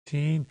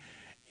18,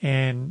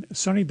 and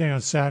sunny day on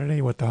Saturday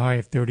with the high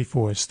of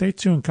 34. Stay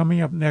tuned. Coming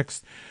up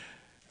next,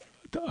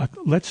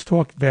 Let's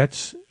Talk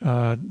Vets.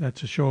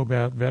 That's a show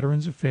about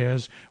Veterans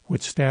Affairs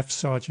with Staff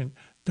Sergeant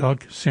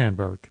Doug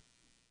Sandberg.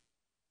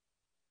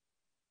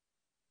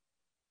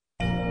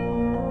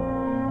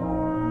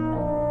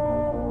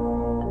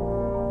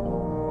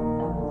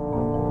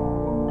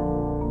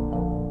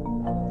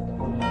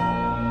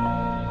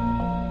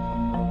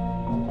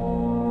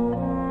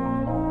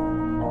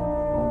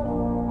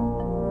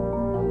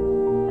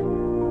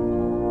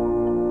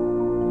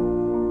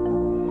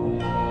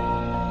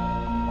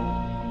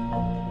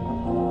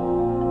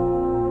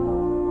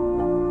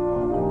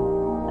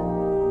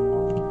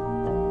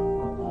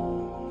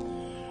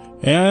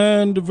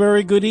 And a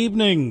very good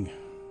evening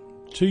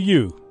to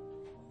you.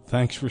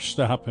 Thanks for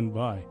stopping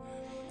by.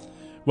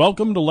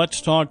 Welcome to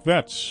Let's Talk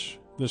Vets.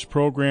 This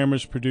program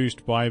is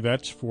produced by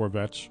vets for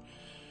vets.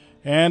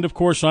 And, of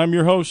course, I'm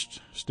your host,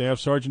 Staff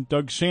Sergeant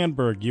Doug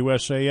Sandberg,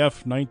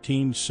 USAF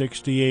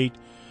 1968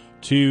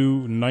 to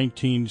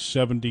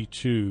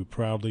 1972,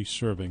 proudly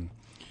serving.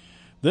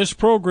 This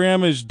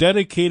program is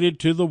dedicated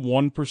to the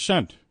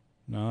 1%.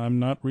 Now, I'm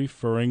not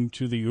referring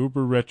to the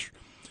uber-rich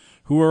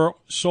who are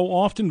so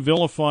often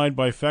vilified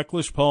by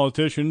feckless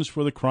politicians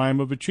for the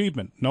crime of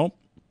achievement. Nope.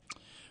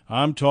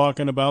 I'm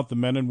talking about the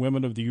men and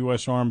women of the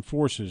U.S. Armed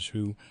Forces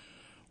who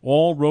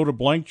all wrote a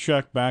blank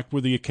check back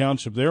with the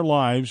accounts of their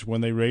lives when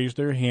they raised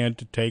their hand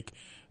to take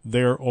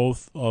their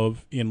oath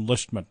of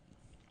enlistment.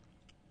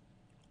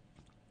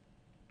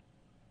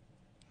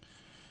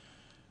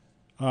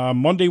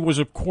 Monday was,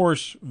 of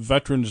course,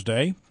 Veterans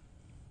Day.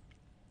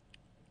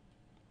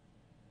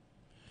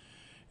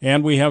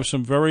 And we have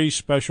some very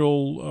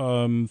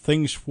special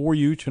things for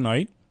you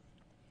tonight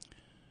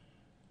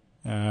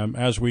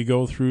as we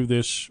go through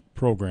this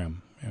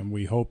program. And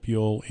we hope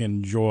you'll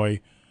enjoy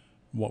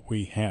what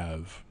we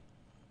have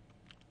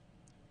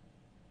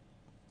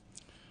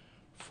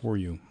for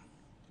you.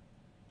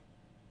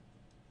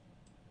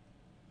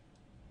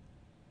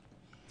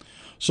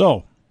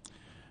 So,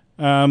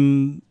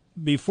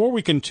 before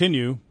we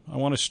continue, I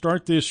want to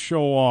start this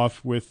show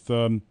off with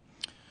a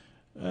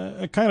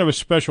kind of a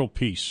special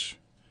piece.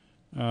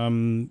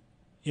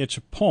 It's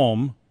a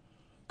poem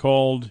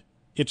called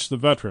It's the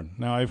Veteran.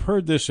 Now, I've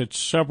heard this at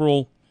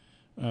several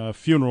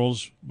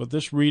funerals, but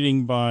this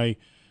reading by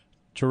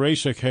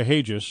Teresa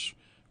Cahages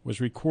was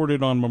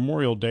recorded on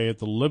Memorial Day at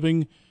the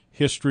Living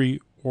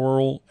History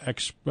Oral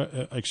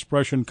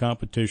Expression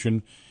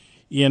Competition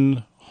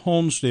in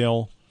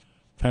Holmesdale,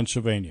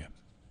 Pennsylvania.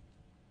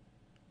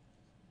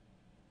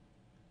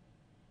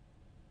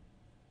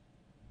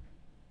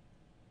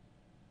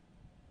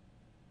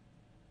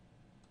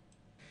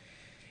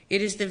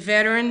 It is the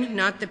veteran,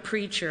 not the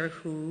preacher,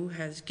 who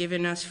has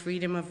given us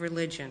freedom of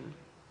religion.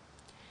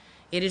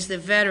 It is the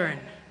veteran,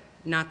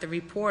 not the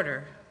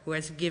reporter, who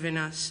has given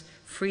us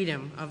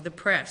freedom of the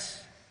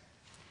press.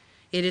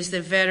 It is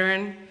the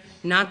veteran,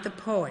 not the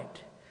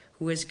poet,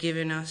 who has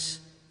given us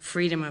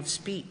freedom of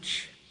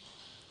speech.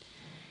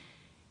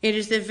 It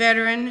is the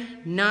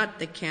veteran, not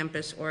the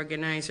campus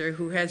organizer,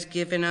 who has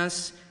given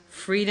us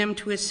freedom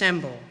to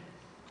assemble.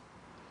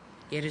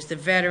 It is the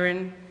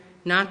veteran,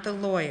 not the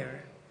lawyer,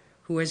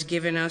 who has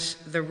given us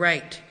the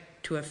right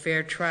to a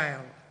fair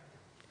trial.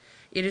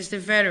 It is the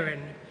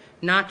veteran,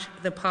 not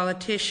the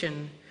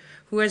politician,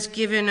 who has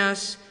given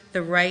us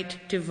the right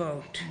to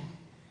vote.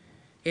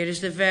 It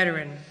is the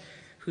veteran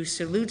who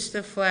salutes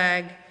the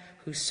flag,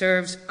 who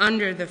serves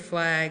under the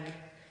flag,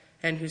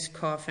 and whose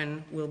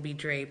coffin will be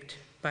draped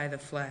by the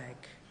flag.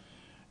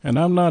 And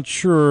I'm not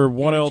sure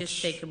what else...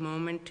 Just take a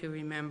moment to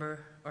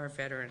remember our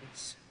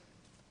veterans.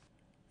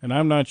 And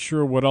I'm not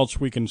sure what else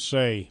we can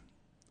say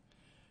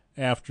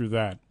after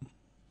that.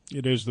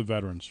 It is the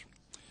veterans.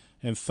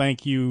 And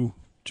thank you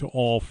to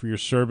all for your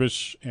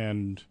service,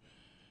 and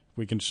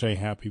we can say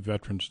Happy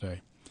Veterans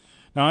Day.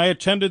 Now, I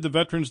attended the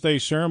Veterans Day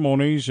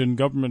ceremonies in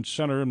Government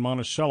Center in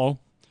Monticello,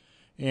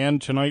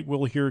 and tonight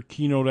we'll hear a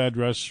keynote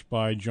address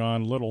by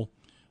John Little,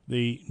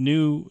 the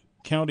new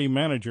county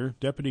manager,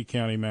 deputy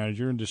county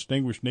manager, and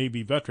distinguished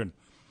Navy veteran.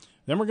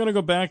 Then we're going to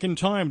go back in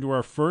time to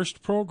our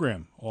first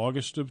program,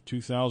 August of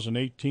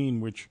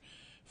 2018, which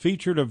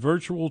featured a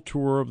virtual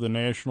tour of the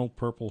National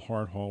Purple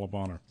Heart Hall of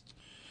Honor.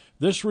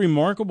 This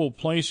remarkable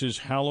place is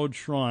hallowed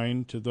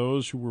shrine to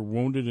those who were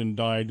wounded and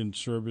died in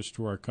service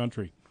to our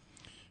country.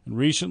 And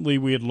recently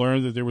we had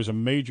learned that there was a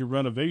major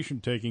renovation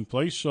taking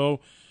place, so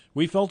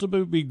we felt it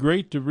would be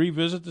great to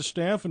revisit the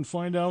staff and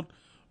find out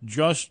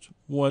just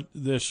what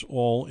this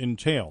all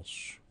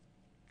entails.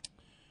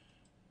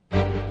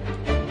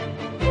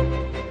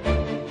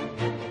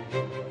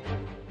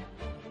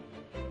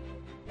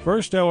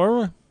 First,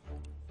 however,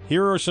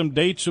 here are some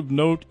dates of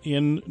note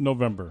in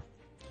November.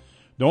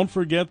 Don't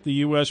forget the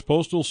U.S.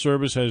 Postal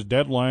Service has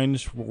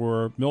deadlines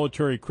for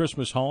military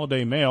Christmas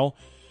holiday mail.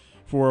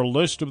 For a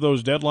list of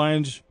those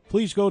deadlines,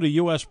 please go to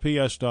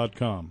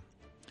USPS.com.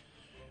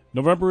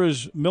 November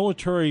is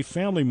Military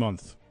Family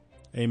Month,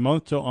 a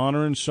month to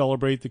honor and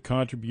celebrate the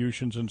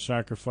contributions and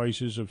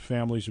sacrifices of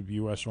families of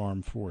U.S.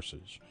 Armed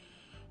Forces.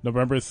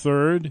 November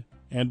 3rd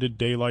ended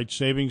daylight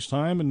savings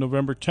time, and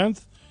November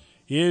 10th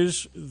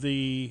is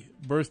the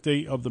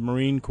birthday of the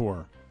Marine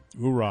Corps.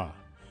 Hoorah!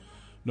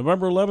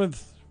 November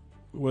 11th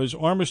was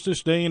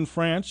Armistice Day in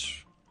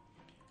France,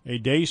 a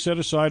day set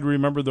aside to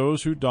remember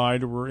those who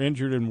died or were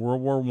injured in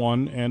World War I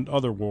and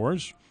other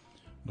wars.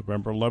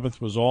 November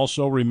 11th was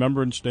also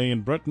Remembrance Day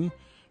in Britain,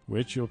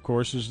 which, of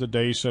course, is the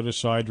day set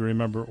aside to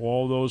remember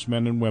all those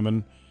men and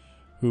women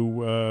who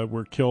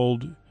were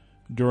killed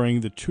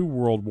during the two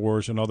world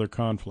wars and other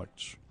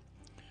conflicts.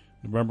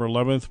 November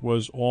 11th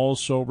was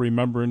also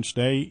Remembrance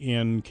Day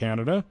in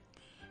Canada.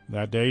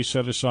 That day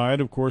set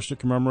aside, of course, to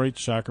commemorate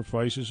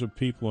sacrifices of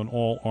people in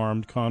all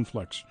armed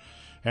conflicts.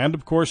 And,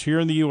 of course, here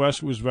in the U.S.,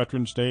 it was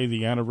Veterans Day,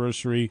 the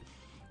anniversary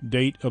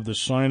date of the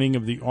signing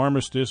of the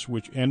armistice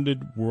which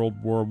ended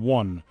World War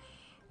I.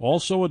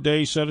 Also a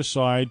day set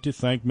aside to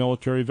thank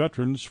military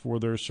veterans for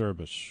their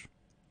service.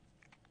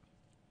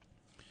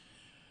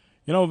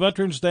 You know,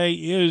 Veterans Day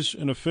is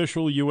an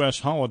official U.S.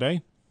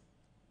 holiday,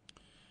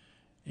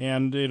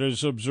 and it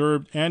is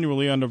observed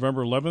annually on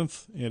November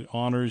 11th. It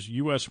honors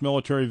U.S.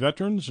 military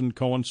veterans and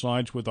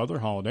coincides with other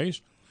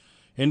holidays,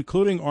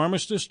 including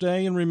Armistice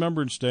Day and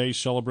Remembrance Day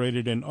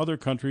celebrated in other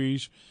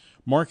countries,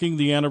 marking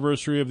the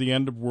anniversary of the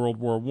end of World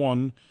War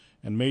I,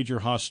 and major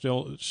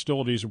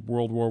hostilities of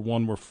World War I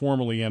were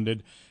formally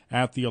ended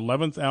at the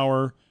 11th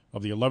hour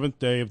of the 11th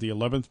day of the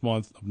 11th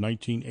month of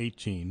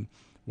 1918,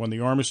 when the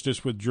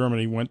armistice with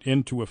Germany went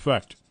into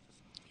effect.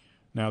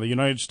 Now, the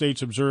United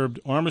States observed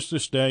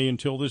Armistice Day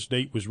until this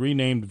date was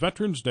renamed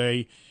Veterans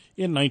Day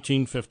in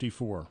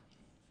 1954.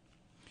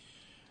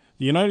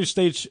 The United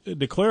States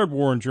declared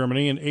war on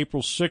Germany on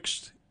April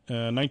 6,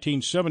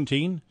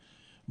 1917,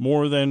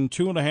 more than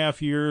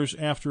 2.5 years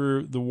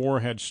after the war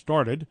had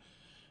started,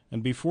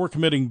 and before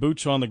committing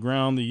boots on the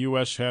ground, the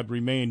U.S. had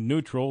remained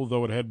neutral,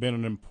 though it had been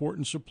an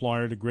important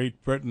supplier to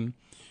Great Britain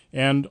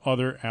and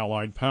other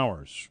Allied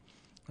powers.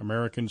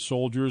 American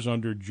soldiers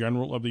under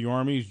General of the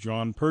Armies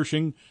John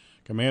Pershing,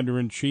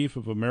 Commander-in-Chief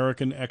of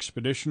American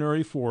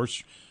Expeditionary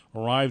Force,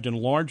 arrived in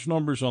large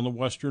numbers on the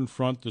Western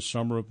Front the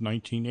summer of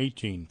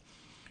 1918.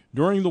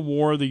 During the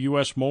war, the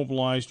U.S.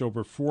 mobilized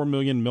over 4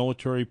 million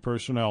military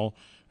personnel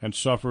and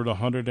suffered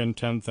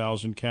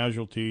 110,000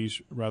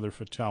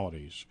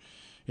 fatalities,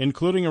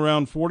 including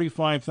around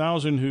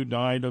 45,000 who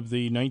died of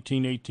the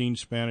 1918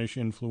 Spanish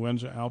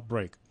influenza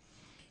outbreak,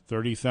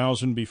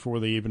 30,000 before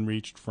they even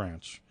reached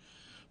France.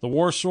 The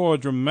war saw a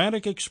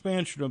dramatic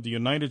expansion of the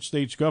United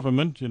States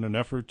government in an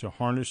effort to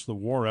harness the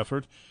war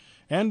effort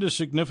and a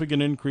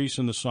significant increase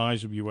in the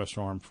size of U.S.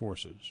 armed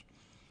forces.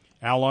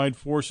 Allied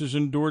forces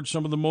endured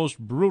some of the most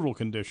brutal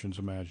conditions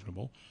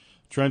imaginable.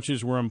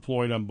 Trenches were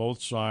employed on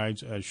both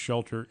sides as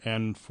shelter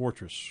and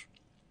fortress.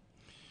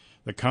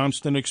 The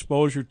constant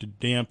exposure to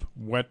damp,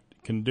 wet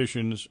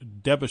conditions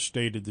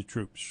devastated the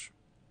troops.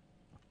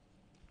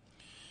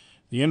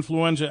 The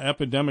influenza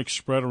epidemic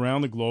spread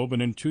around the globe,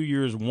 and in 2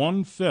 years,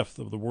 1/5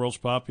 of the world's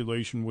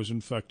population was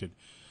infected.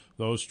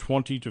 Those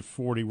 20 to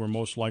 40 were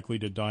most likely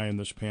to die in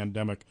this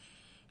pandemic.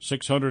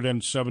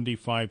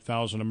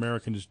 675,000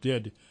 Americans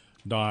did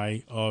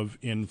die of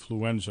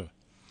influenza.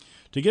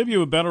 To give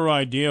you a better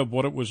idea of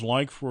what it was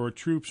like for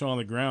troops on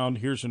the ground,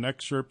 here's an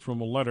excerpt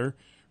from a letter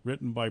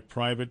written by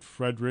Private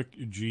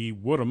Frederick G.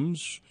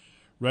 Woodham's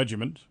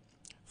Regiment,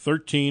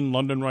 13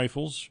 London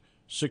Rifles,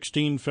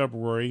 16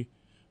 February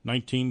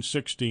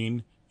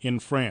 1916, in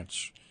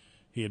France.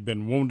 He had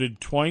been wounded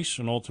twice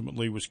and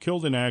ultimately was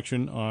killed in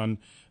action on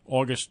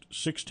August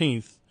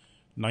 16,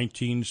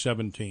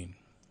 1917.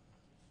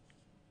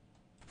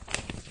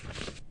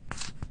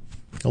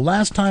 The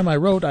last time I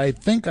wrote, I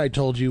think I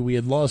told you we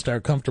had lost our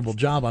comfortable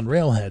job on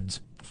railheads.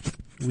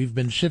 We've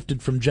been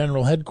shifted from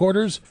general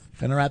headquarters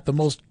and are at the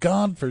most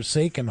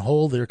God-forsaken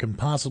hole there can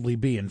possibly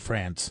be in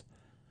France.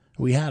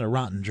 We had a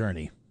rotten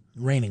journey,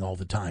 raining all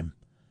the time.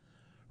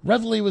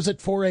 Reveille was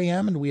at 4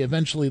 a.m., and we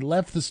eventually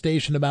left the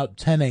station about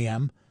 10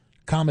 a.m.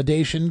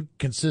 Accommodation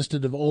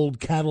consisted of old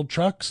cattle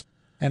trucks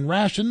and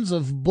rations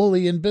of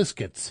bully and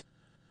biscuits.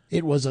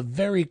 It was a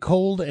very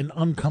cold and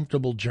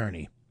uncomfortable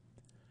journey.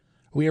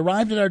 We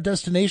arrived at our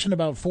destination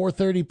about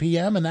 4:30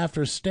 p.m., and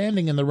after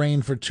standing in the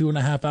rain for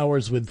 2.5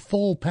 hours with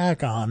full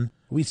pack on,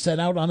 we set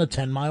out on a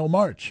 10-mile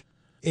march.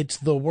 It's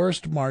the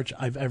worst march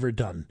I've ever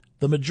done.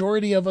 The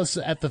majority of us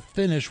at the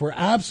finish were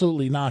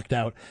absolutely knocked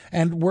out,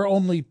 and were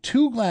only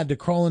too glad to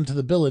crawl into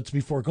the billets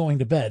before going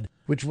to bed,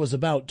 which was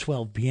about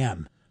 12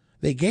 p.m.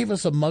 They gave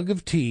us a mug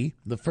of tea,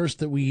 the first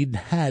that we'd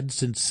had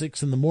since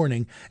 6 in the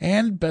morning,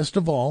 and, best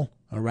of all,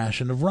 a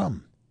ration of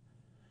rum.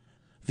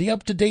 The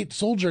up-to-date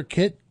soldier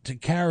kit to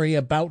carry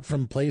about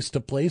from place to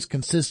place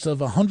consists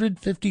of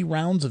 150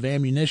 rounds of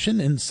ammunition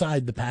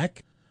inside the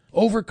pack,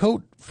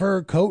 overcoat,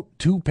 fur coat,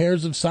 2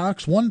 pairs of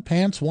socks, 1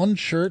 pants, 1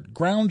 shirt,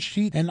 ground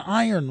sheet, and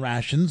iron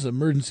rations,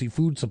 emergency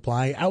food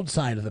supply,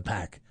 outside of the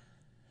pack.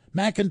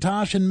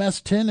 Macintosh and mess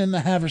tin in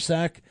the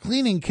haversack,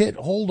 cleaning kit,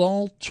 hold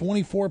all,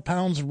 24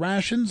 pounds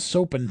rations,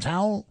 soap and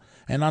towel,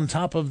 and on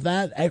top of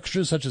that,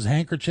 extras such as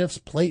handkerchiefs,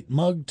 plate,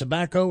 mug,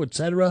 tobacco,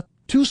 etc.,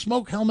 2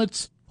 smoke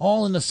helmets,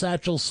 all in a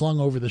satchel slung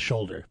over the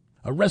shoulder.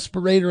 a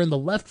respirator in the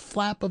left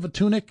flap of a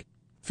tunic,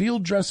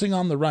 field dressing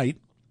on the right,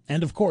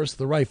 and of course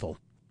the rifle.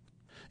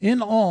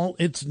 In all,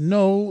 it's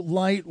no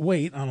light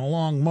weight on a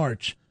long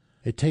march.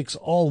 It takes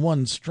all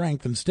one's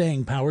strength and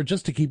staying power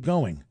just to keep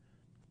going.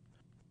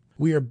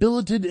 We are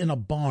billeted in a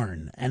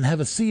barn and have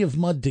a sea of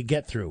mud to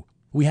get through.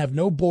 We have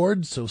no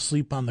boards, so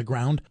sleep on the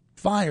ground.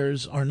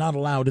 Fires are not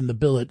allowed in the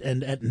billet,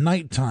 and at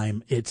night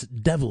time it's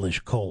devilish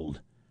cold.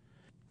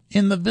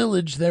 In the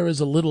village there is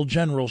a little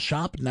general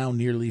shop, now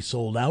nearly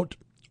sold out.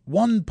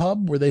 One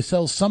pub where they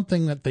sell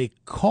something that they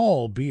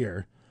call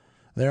beer.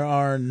 There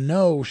are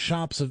no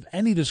shops of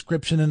any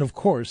description and, of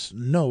course,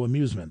 no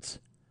amusements.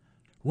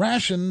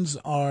 Rations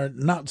are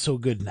not so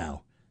good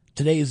now.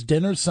 Today's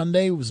dinner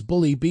Sunday was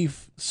bully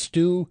beef,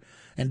 stew,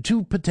 and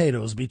 2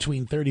 potatoes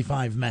between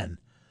 35 men.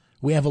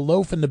 We have a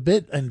loaf and a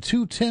bit and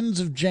 2 tins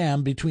of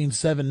jam between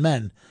 7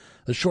 men,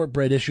 the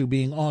shortbread issue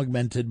being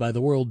augmented by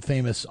the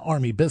world-famous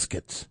Army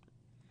biscuits.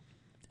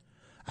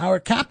 Our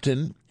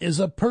captain is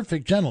a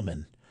perfect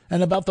gentleman,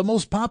 and about the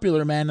most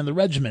popular man in the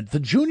regiment. The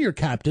junior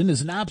captain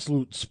is an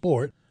absolute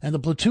sport, and the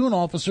platoon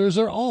officers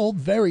are all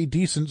very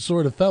decent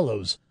sort of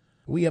fellows.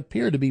 We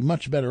appear to be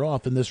much better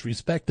off in this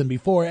respect than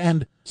before,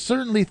 and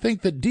certainly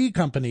think that D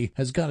Company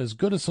has got as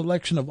good a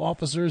selection of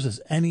officers as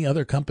any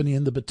other company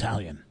in the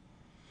battalion.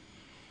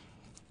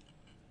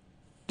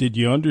 Did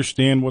you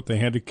understand what they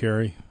had to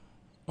carry?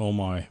 Oh,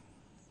 my.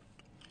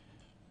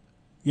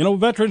 You know,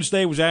 Veterans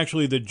Day was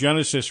actually the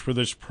genesis for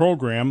this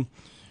program.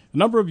 A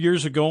number of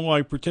years ago,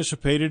 I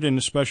participated in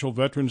a special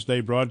Veterans Day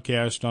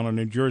broadcast on a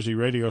New Jersey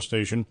radio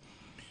station.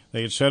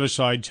 They had set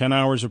aside 10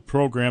 hours of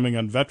programming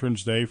on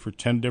Veterans Day for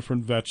 10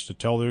 different vets to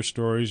tell their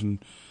stories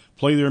and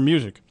play their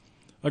music.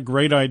 A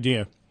great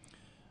idea.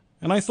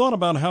 And I thought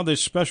about how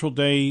this special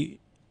day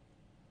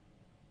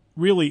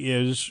really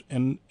is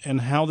and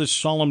how this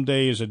solemn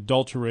day is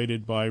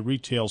adulterated by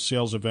retail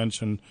sales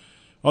events and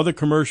other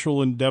commercial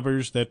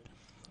endeavors that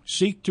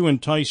seek to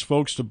entice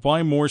folks to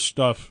buy more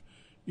stuff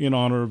in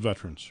honor of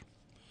veterans.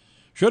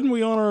 Shouldn't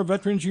we honor our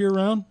veterans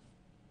year-round?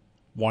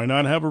 Why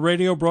not have a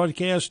radio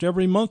broadcast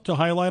every month to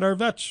highlight our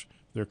vets,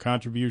 their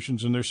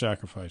contributions, and their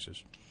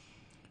sacrifices?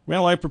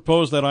 Well, I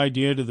proposed that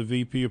idea to the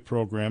VP of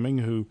Programming,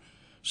 who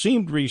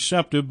seemed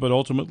receptive but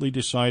ultimately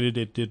decided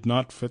it did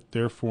not fit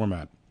their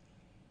format.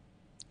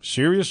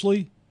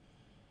 Seriously?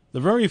 The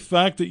very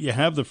fact that you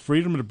have the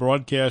freedom to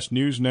broadcast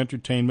news and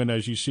entertainment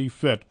as you see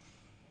fit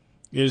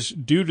is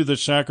due to the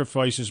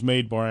sacrifices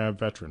made by our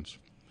veterans.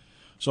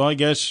 So I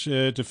guess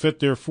to fit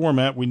their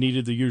format, we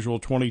needed the usual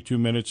 22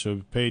 minutes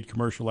of paid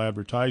commercial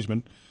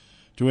advertisement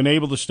to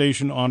enable the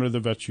station to honor the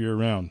vets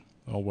year-round.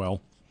 Oh,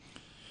 well.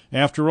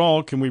 After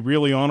all, can we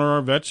really honor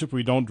our vets if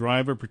we don't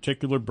drive a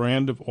particular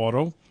brand of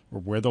auto or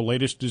wear the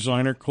latest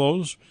designer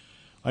clothes?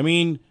 I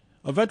mean,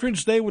 a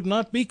Veterans Day would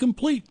not be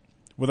complete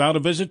without a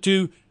visit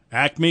to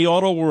Acme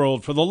Auto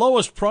World for the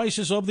lowest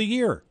prices of the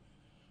year,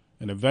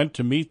 an event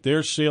to meet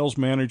their sales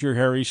manager,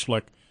 Harry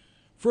Slick.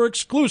 For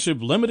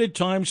exclusive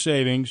limited-time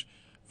savings,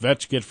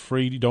 vets get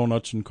free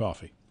donuts and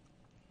coffee.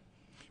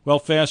 Well,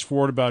 fast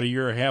forward about a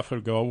year and a half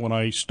ago when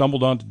I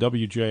stumbled onto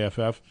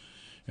WJFF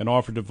and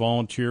offered to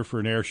volunteer for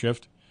an air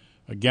shift.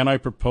 Again, I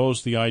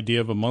proposed the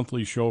idea of a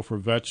monthly show for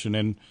vets, and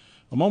in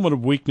a moment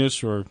of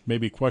weakness or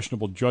maybe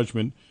questionable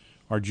judgment,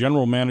 our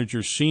general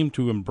manager seemed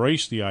to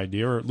embrace the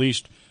idea, or at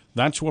least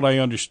that's what I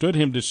understood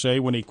him to say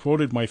when he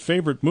quoted my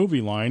favorite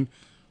movie line,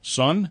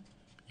 "Son,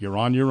 you're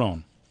on your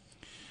own."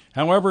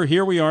 However,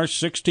 here we are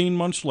 16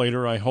 months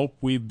later. I hope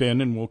we've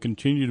been and will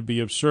continue to be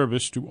of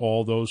service to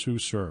all those who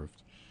served.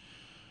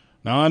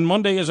 Now, on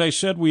Monday, as I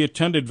said, we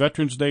attended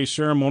Veterans Day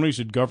ceremonies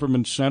at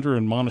Government Center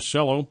in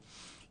Monticello.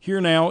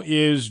 Here now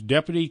is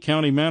Deputy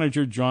County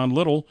Manager John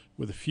Little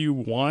with a few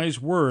wise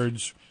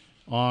words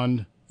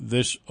on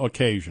this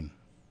occasion.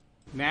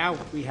 Now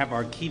we have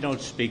our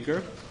keynote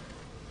speaker,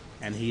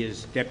 and he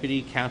is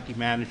Deputy County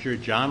Manager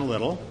John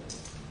Little.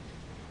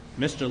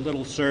 Mr.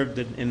 Little served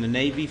in the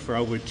Navy for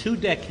over 2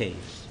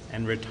 decades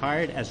and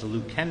retired as a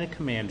lieutenant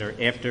commander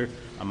after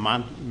a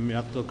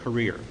monumental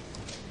career.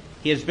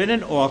 He has been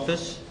in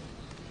office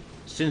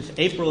since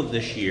April of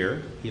this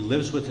year. He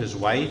lives with his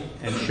wife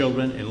and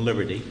children in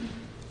Liberty.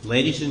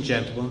 Ladies and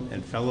gentlemen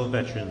and fellow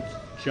veterans,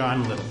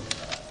 John Little.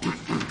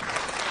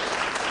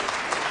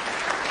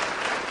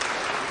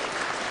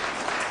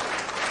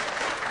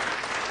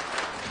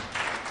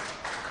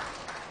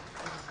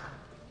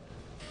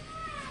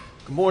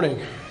 Good morning,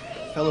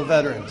 fellow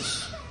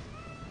veterans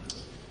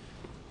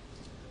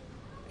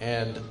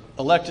and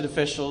elected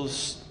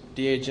officials,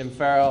 DA Jim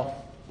Farrell,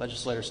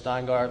 Legislator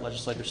Steingart,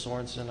 Legislator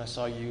Sorensen. I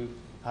saw you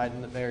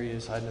hiding, there he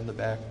is, hiding in the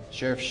back.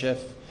 Sheriff Schiff,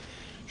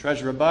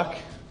 Treasurer Buck,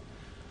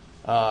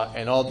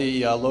 and all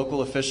the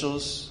local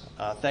officials.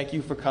 Thank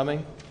you for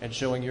coming and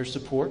showing your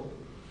support.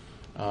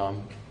 There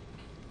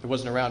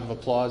wasn't a round of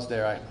applause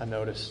there, I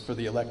noticed, for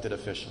the elected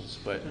officials,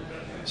 but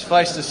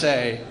suffice to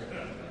say,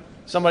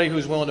 somebody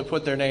who's willing to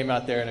put their name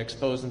out there and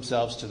expose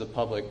themselves to the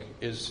public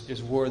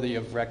is worthy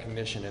of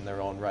recognition in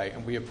their own right,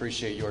 and we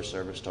appreciate your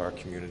service to our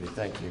community.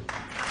 Thank you.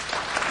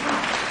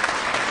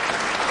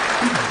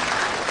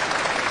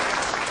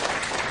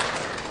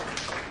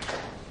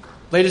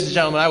 Ladies and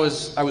gentlemen, I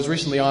was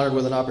recently honored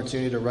with an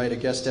opportunity to write a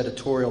guest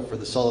editorial for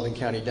the Sullivan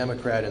County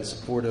Democrat in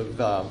support of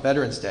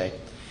Veterans Day.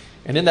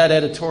 And in that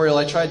editorial,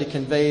 I tried to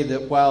convey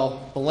that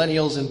while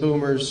millennials and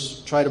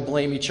boomers try to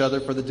blame each other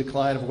for the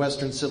decline of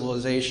Western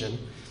civilization,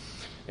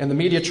 and the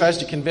media tries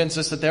to convince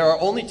us that there are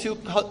only two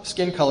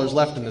skin colors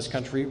left in this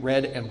country,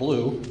 red and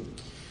blue,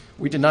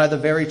 we deny the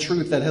very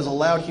truth that has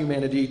allowed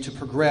humanity to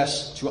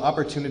progress to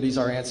opportunities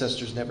our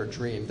ancestors never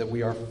dreamed, that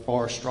we are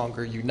far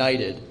stronger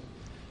united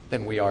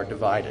than we are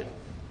divided.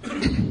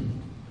 It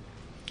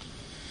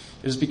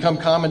has become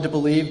common to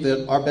believe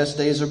that our best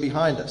days are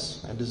behind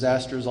us and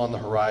disaster is on the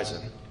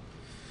horizon.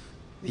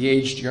 The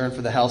aged yearn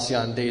for the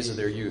halcyon days of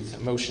their youth.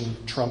 Emotion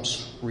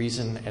trumps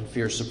reason and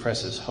fear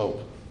suppresses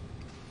hope.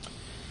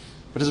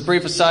 But as a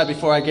brief aside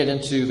before I get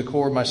into the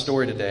core of my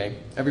story today,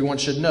 everyone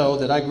should know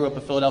that I grew up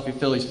a Philadelphia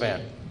Phillies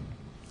fan.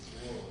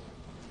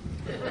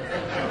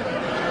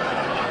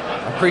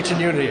 I'm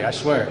preaching unity, I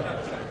swear.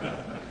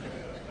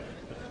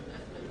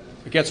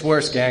 It gets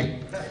worse,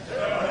 gang.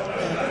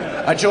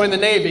 I joined the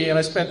Navy and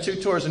I spent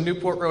 2 tours in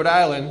Newport, Rhode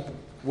Island,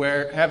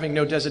 where, having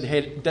no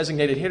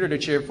designated hitter to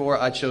cheer for,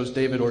 I chose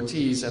David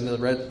Ortiz and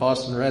the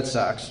Boston Red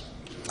Sox.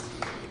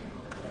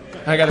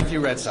 I got a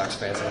few Red Sox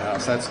fans in the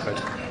house, that's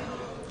good.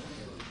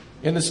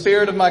 In the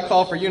spirit of my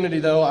call for unity,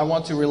 though, I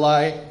want to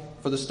rely,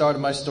 for the start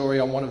of my story,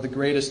 on one of the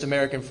greatest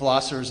American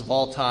philosophers of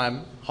all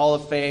time, Hall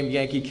of Fame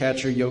Yankee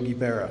catcher Yogi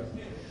Berra.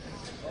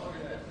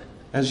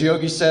 As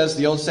Yogi says,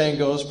 the old saying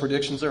goes,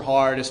 predictions are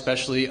hard,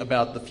 especially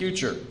about the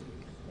future.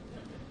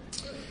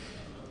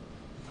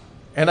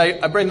 And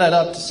I bring that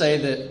up to say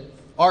that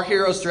our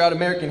heroes throughout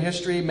American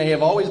history may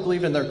have always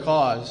believed in their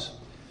cause,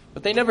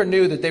 but they never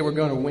knew that they were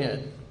going to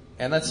win.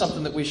 And that's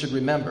something that we should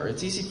remember.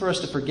 It's easy for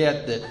us to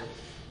forget that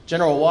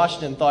General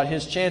Washington thought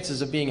his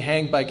chances of being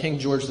hanged by King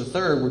George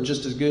III were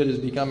just as good as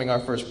becoming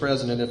our first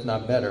president, if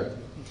not better.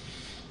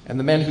 And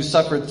the men who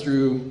suffered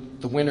through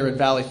the winter at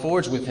Valley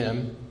Forge with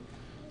him,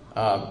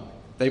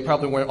 they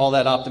probably weren't all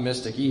that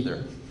optimistic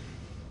either.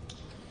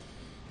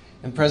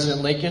 And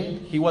President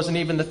Lincoln, he wasn't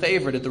even the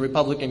favorite at the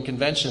Republican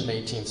convention in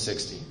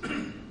 1860.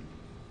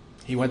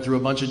 He went through a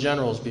bunch of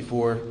generals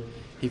before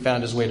he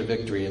found his way to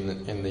victory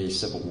in the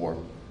Civil War.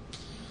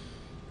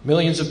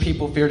 Millions of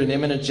people feared an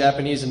imminent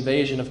Japanese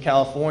invasion of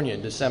California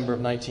in December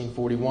of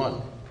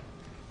 1941.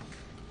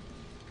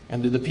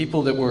 And did the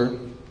people that were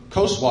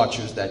coast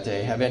watchers that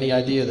day have any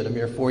idea that a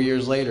mere 4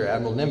 years later,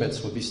 Admiral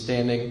Nimitz would be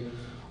standing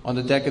on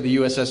the deck of the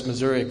USS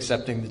Missouri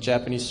accepting the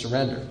Japanese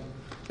surrender?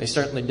 They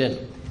certainly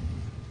didn't.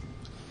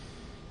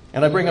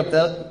 And I bring up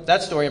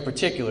that story in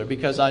particular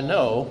because I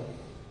know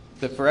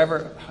that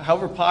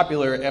however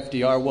popular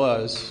FDR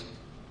was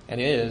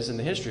and is in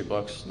the history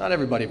books, not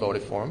everybody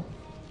voted for him,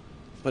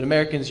 but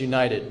Americans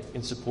united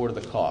in support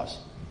of the cause.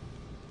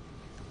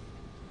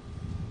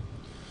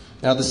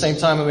 Now, at the same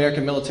time,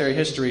 American military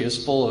history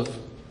is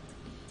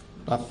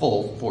not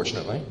full,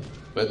 fortunately,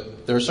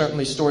 but there are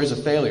certainly stories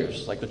of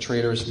failures, like the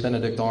traitorous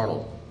Benedict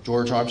Arnold,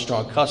 George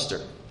Armstrong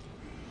Custer,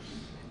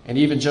 and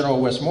even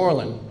General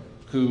Westmoreland,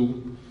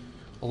 who,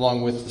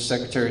 along with the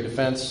Secretary of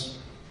Defense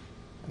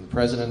and the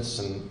presidents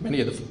and many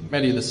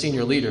of the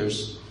senior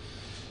leaders,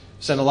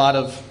 sent a lot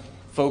of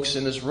folks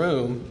in this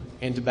room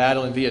into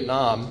battle in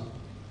Vietnam,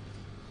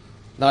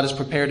 not as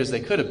prepared as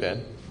they could have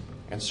been,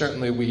 and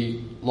certainly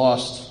we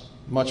lost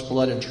much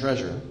blood and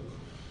treasure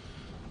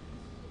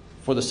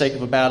for the sake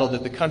of a battle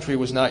that the country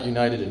was not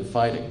united in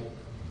fighting.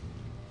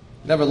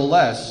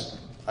 Nevertheless,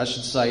 I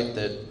should cite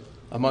that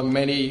among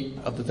many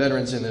of the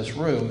veterans in this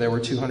room, there were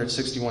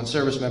 261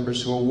 service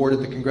members who were awarded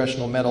the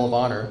Congressional Medal of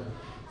Honor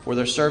for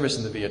their service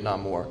in the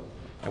Vietnam War,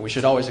 and we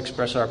should always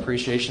express our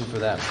appreciation for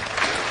them.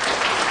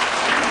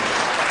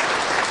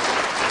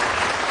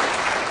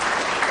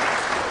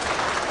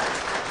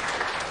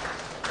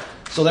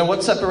 So then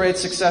what separates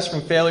success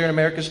from failure in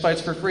America's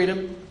fights for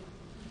freedom?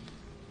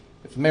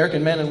 If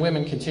American men and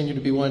women continue to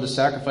be willing to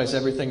sacrifice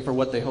everything for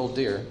what they hold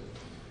dear.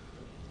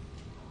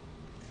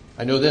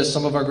 I know this,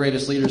 some of our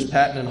greatest leaders,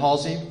 Patton and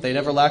Halsey, they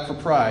never lacked for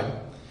pride,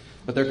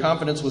 but their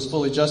confidence was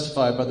fully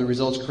justified by the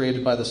results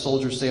created by the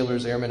soldiers,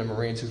 sailors, airmen, and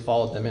Marines who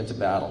followed them into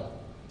battle.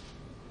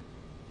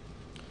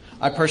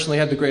 I personally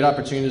had the great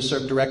opportunity to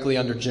serve directly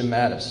under Jim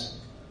Mattis,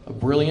 a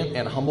brilliant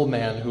and humble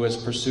man who has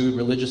pursued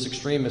religious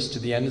extremists to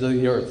the ends of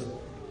the earth.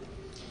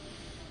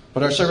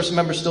 But our service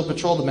members still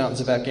patrol the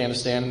mountains of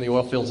Afghanistan and the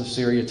oil fields of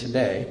Syria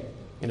today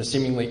in a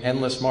seemingly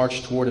endless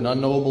march toward an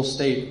unknowable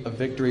state of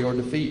victory or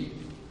defeat.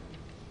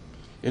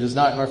 It is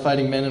not in our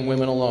fighting men and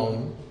women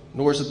alone,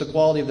 nor is it the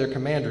quality of their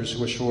commanders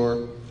who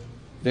assure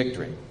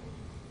victory.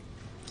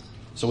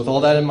 So with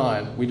all that in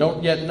mind, we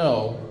don't yet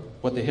know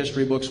what the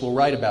history books will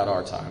write about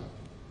our time.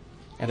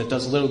 And it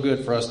does little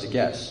good for us to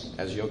guess,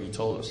 as Yogi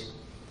told us.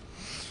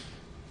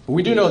 But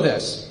we do know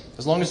this.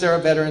 As long as there are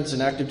veterans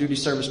and active duty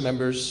service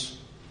members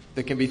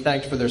that can be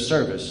thanked for their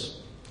service,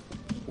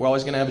 we're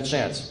always going to have a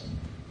chance.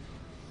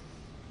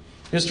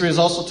 History has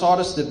also taught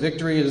us that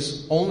victory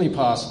is only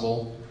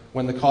possible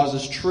when the cause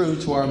is true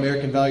to our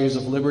American values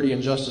of liberty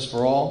and justice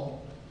for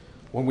all,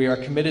 when we are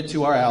committed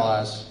to our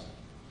allies,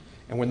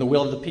 and when the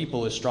will of the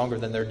people is stronger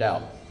than their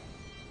doubt.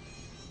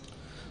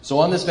 So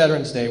on this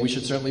Veterans Day, we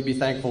should certainly be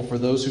thankful for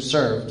those who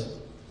served,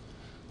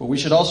 but we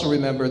should also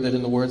remember that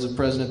in the words of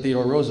President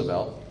Theodore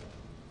Roosevelt,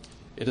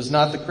 it is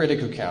not the critic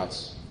who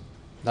counts,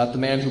 not the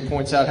man who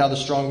points out how the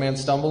strong man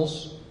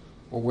stumbles,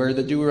 or where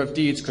the doer of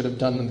deeds could have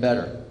done them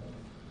better.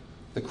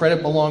 The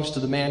credit belongs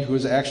to the man who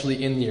is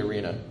actually in the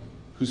arena,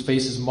 whose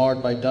face is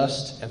marred by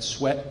dust and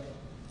sweat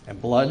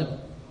and blood,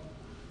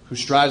 who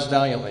strives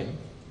valiantly,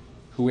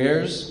 who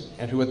errs,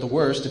 and who at the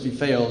worst, if he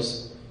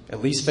fails,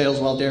 at least fails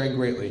while daring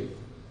greatly,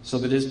 so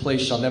that his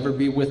place shall never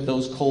be with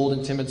those cold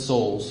and timid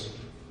souls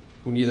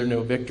who neither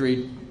know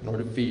victory nor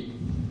defeat.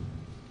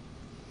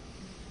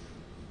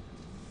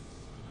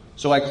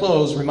 So I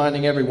close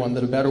reminding everyone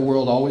that a better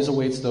world always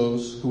awaits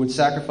those who would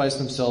sacrifice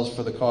themselves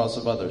for the cause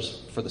of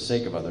others, for the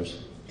sake of others.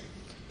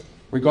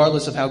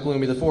 Regardless of how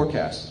gloomy the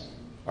forecast,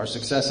 our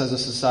success as a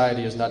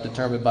society is not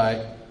determined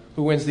by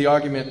who wins the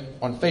argument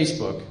on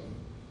Facebook,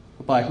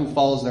 but by who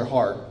follows their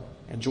heart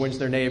and joins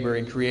their neighbor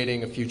in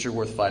creating a future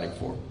worth fighting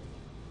for.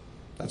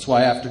 That's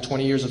why after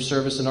 20 years of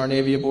service in our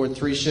Navy aboard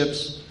 3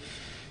 ships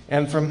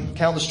and from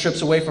countless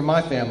trips away from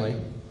my family,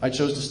 I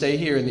chose to stay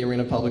here in the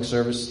arena of public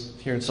service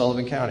here in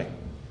Sullivan County.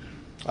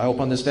 I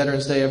hope on this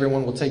Veterans Day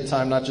everyone will take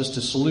time not just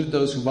to salute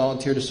those who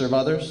volunteer to serve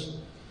others,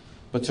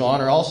 but to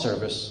honor all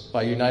service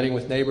by uniting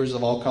with neighbors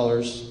of all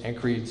colors and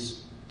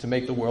creeds to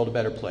make the world a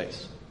better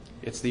place.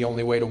 It's the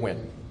only way to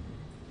win.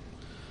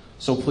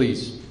 So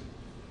please,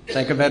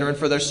 thank a veteran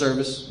for their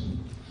service,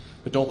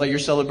 but don't let your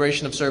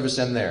celebration of service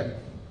end there.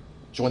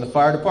 Join the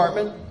fire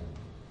department.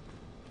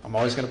 I'm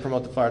always going to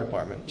promote the fire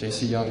department.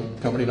 J.C. Young,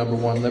 Company Number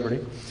 1,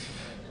 Liberty.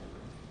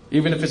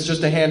 Even if it's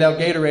just to hand out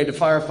Gatorade to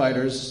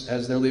firefighters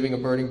as they're leaving a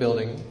burning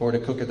building or to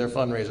cook at their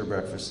fundraiser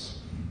breakfast.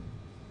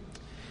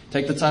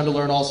 Take the time to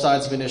learn all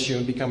sides of an issue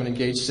and become an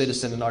engaged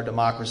citizen in our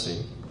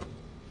democracy.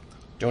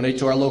 Donate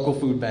to our local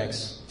food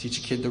banks. Teach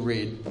a kid to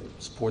read.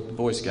 Support the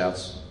Boy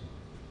Scouts.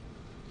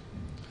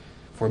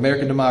 For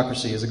American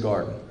democracy is a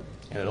garden,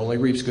 and it only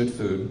reaps good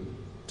food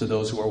to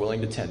those who are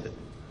willing to tend it.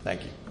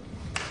 Thank you.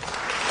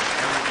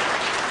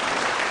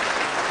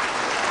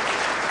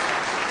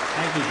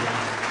 Thank you,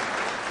 John.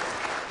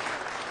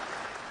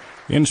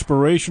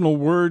 Inspirational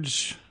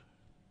words,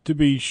 to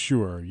be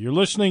sure. You're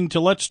listening to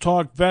Let's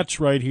Talk Vets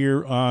right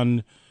here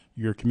on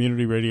your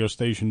community radio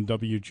station,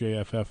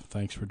 WJFF.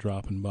 Thanks for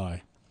dropping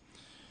by.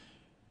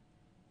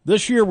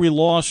 This year we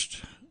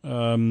lost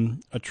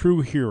a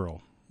true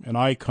hero, an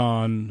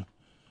icon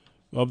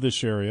of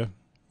this area,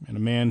 and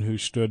a man who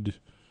stood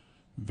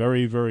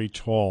very, very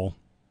tall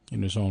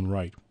in his own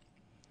right.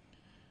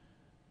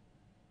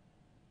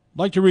 I'd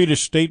like to read a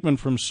statement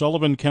from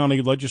Sullivan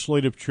County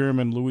Legislative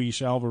Chairman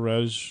Luis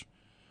Alvarez,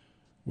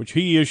 which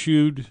he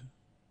issued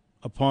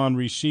upon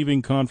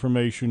receiving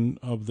confirmation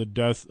of the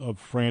death of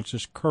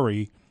Francis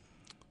Curry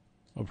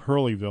of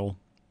Hurleyville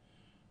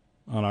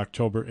on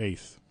October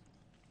 8th.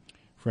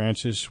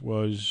 Francis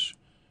was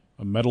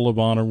a Medal of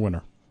Honor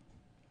winner.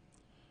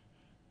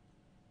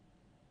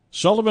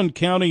 Sullivan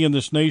County and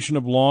this nation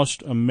have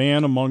lost a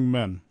man among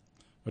men,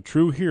 a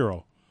true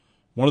hero,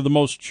 one of the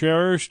most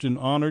cherished and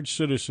honored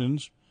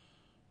citizens,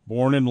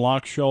 born in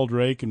Loch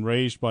Sheldrake and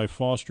raised by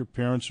foster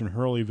parents in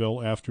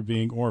Hurleyville after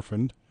being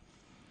orphaned.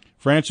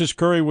 Francis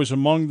Curry was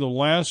among the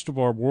last of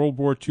our World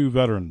War II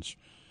veterans,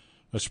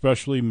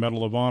 especially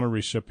Medal of Honor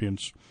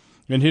recipients,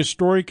 and his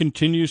story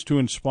continues to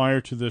inspire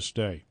to this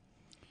day.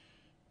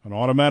 An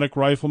automatic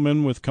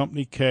rifleman with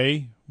Company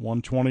K,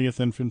 120th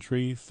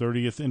Infantry,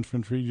 30th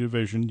Infantry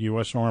Division,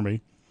 U.S.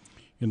 Army.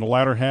 In the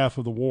latter half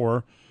of the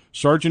war,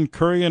 Sergeant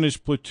Curry and his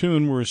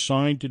platoon were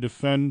assigned to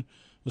defend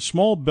the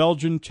small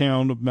Belgian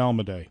town of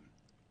Malmedy.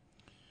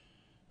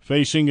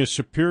 Facing a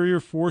superior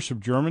force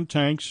of German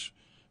tanks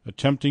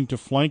attempting to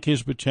flank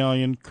his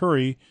battalion,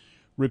 Curry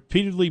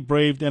repeatedly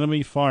braved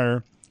enemy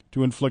fire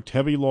to inflict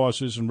heavy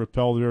losses and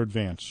repel their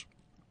advance,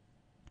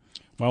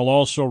 while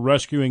also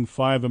rescuing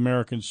 5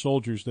 American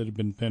soldiers that had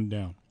been pinned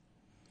down.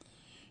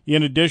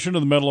 In addition to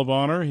the Medal of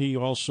Honor, he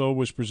also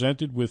was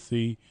presented with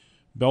the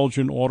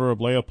Belgian Order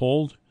of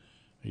Leopold,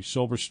 a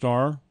Silver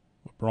Star,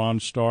 a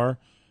Bronze Star,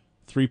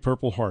 3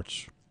 Purple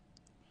Hearts.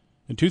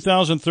 In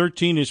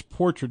 2013, his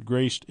portrait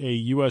graced a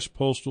U.S.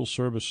 Postal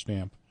Service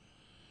stamp,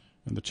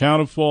 and the town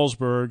of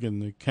Fallsburg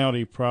and the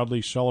county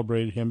proudly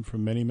celebrated him for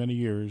many, many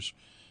years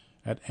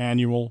at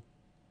annual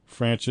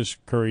Francis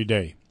Curry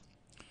Day.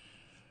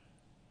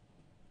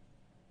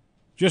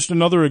 Just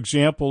another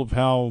example of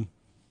how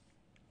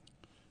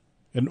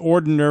an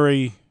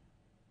ordinary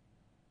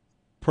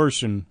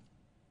person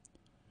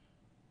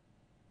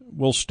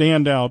will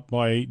stand out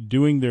by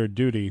doing their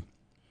duty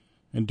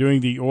and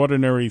doing the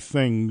ordinary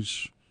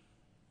things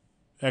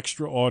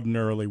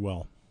extraordinarily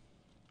well.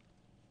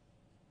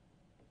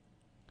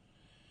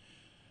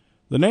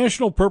 The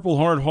National Purple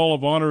Heart Hall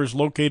of Honor is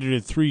located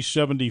at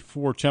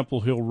 374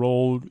 Temple Hill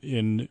Road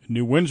in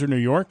New Windsor, New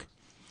York.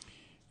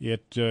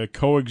 It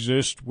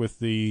coexists with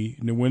the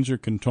New Windsor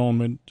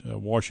Cantonment,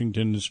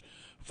 Washington's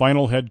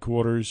final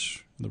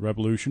headquarters in the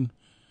Revolution.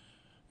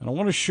 And I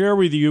want to share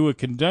with you a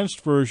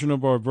condensed version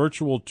of our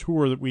virtual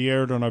tour that we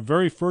aired on our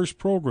very first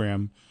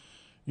program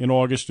in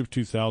August of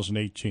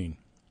 2018.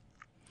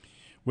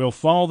 We'll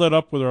follow that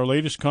up with our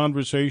latest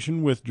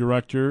conversation with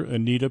Director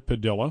Anita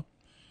Padilla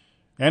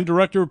and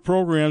Director of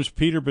Programs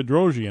Peter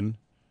Bedrosian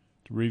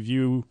to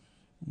review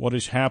what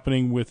is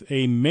happening with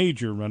a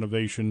major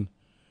renovation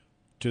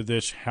to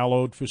this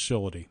hallowed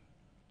facility.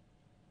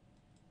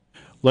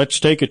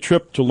 Let's take a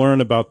trip to learn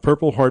about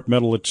Purple Heart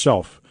Medal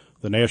itself,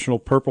 the National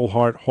Purple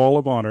Heart Hall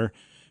of Honor,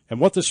 and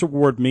what this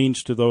award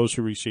means to those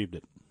who received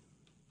it.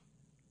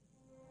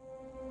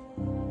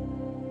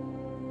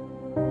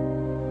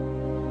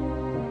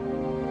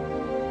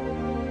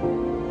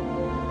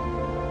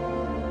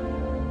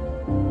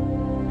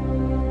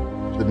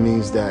 It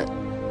means that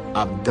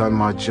I've done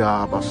my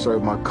job, I've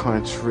served my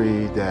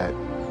country, that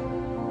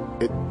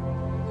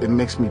it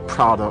makes me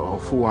prouder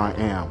of who I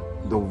am,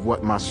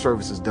 what my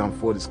service has done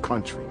for this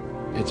country.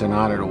 It's an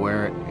honor to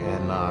wear it,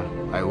 and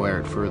I wear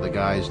it for the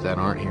guys that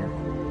aren't here.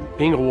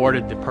 Being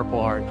awarded the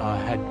Purple Heart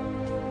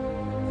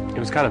it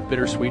was kind of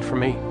bittersweet for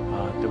me.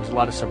 There was a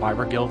lot of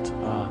survivor guilt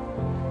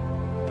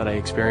that I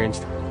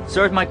experienced.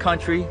 Served my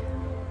country,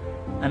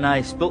 and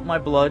I spilt my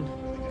blood,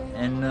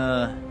 and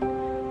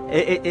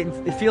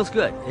it feels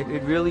good.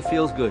 It really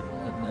feels good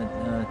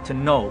to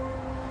know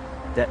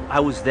that I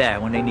was there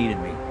when they needed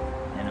me,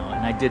 and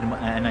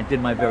I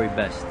did my very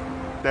best.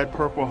 That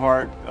Purple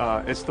Heart,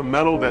 it's the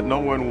medal that no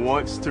one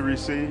wants to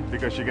receive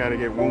because you got to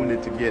get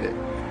wounded to get it.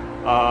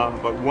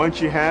 But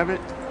once you have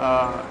it,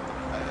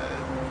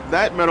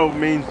 that medal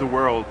means the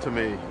world to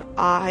me.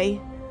 I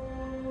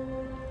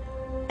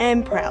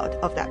am proud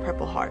of that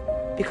Purple Heart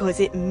because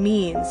it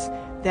means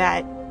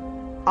that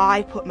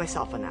I put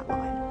myself on that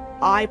line.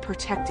 I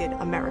protected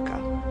America.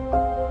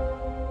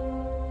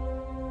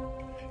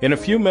 In a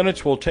few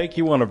minutes, we'll take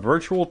you on a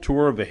virtual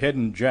tour of the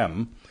hidden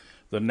gem,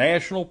 the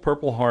National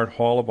Purple Heart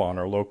Hall of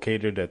Honor,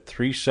 located at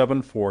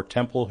 374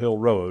 Temple Hill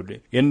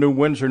Road in New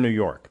Windsor, New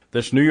York.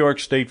 This New York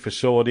State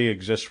facility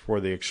exists for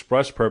the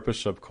express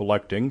purpose of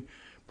collecting,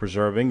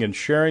 preserving, and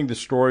sharing the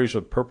stories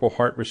of Purple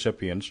Heart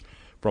recipients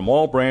from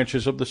all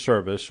branches of the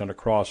service and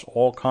across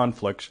all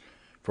conflicts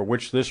for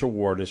which this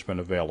award has been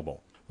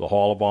available. The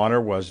Hall of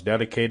Honor was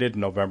dedicated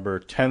November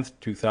 10,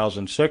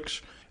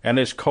 2006, and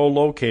is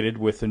co-located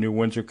with the New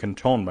Windsor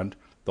Cantonment,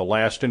 the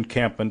last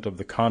encampment of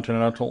the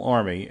Continental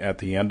Army at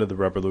the end of the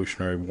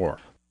Revolutionary War.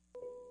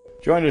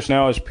 Join us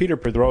now as Peter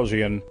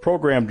Bedrosian,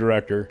 Program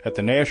Director at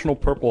the National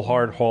Purple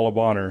Heart Hall of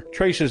Honor,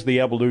 traces the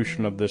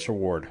evolution of this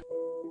award.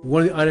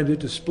 One of the items it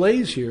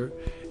displays here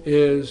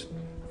is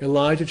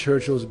Elijah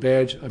Churchill's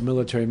Badge of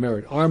Military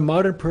Merit. Our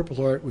modern Purple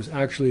Heart was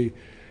actually,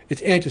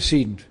 its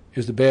antecedent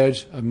is the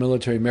Badge of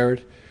Military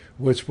Merit,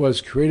 which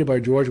was created by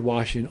George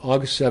Washington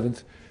August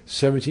 7th,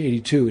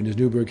 1782 in his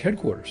Newburgh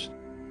headquarters.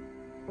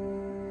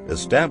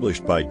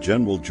 Established by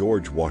General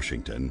George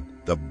Washington,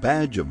 the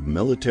Badge of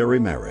Military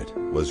Merit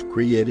was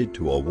created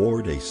to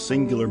award a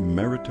singular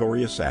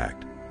meritorious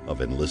act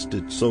of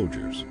enlisted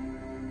soldiers.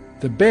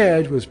 The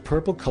badge was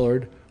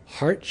purple-colored,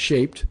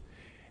 heart-shaped,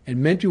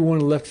 and meant to be one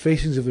of the left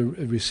facings of the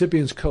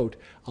recipient's coat,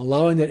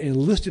 allowing that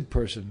enlisted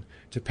person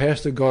to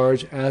pass the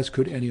guards as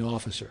could any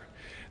officer.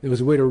 There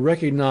was a way to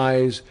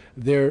recognize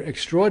their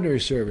extraordinary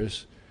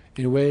service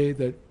in a way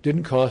that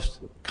didn't cost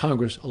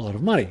Congress a lot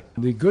of money.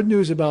 The good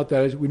news about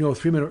that is we know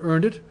 3 men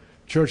earned it,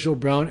 Churchill,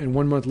 Brown, and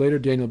 1 month later,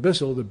 Daniel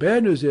Bissell. The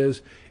bad news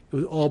is it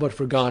was all but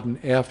forgotten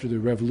after the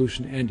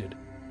Revolution ended.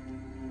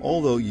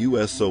 Although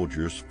U.S.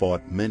 soldiers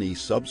fought many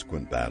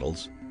subsequent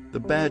battles, the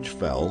badge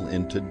fell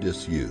into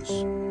disuse.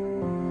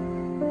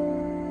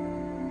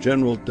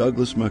 General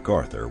Douglas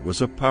MacArthur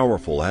was a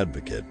powerful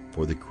advocate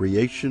for the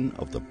creation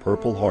of the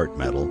Purple Heart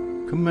Medal,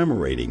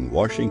 commemorating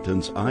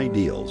Washington's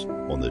ideals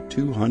on the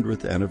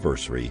 200th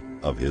anniversary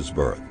of his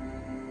birth.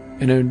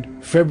 And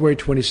on February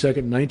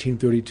 22nd,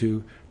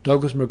 1932,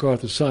 Douglas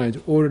MacArthur signs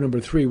Order Number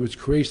 3, which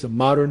creates the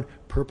modern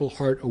Purple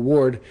Heart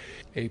Award,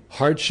 a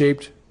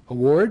heart-shaped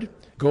award,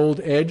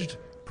 gold-edged,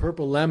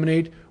 purple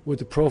laminate with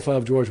the profile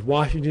of George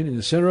Washington in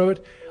the center of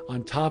it.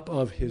 On top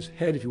of his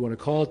head, if you want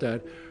to call it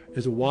that,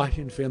 is a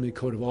Washington family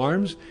coat of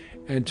arms.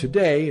 And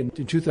today, in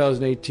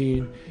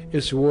 2018,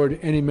 it's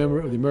awarded to any member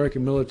of the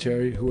American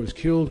military who was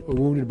killed or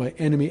wounded by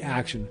enemy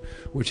action,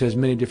 which has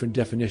many different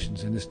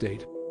definitions in this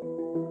state.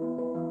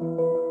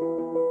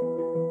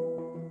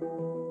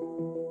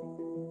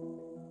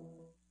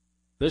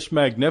 This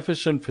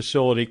magnificent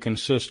facility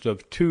consists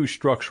of 2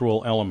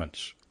 structural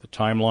elements, the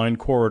Timeline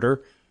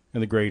Corridor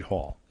and the Great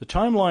Hall. The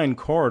Timeline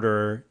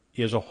Corridor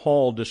is a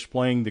hall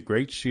displaying the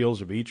great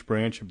seals of each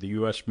branch of the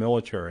U.S.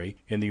 military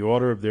in the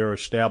order of their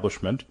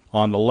establishment.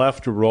 On the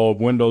left, a row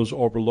of windows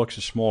overlooks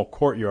a small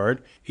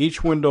courtyard.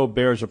 Each window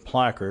bears a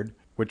placard,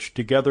 which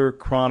together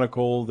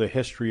chronicle the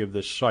history of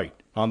this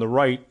site. On the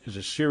right is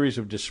a series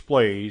of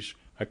displays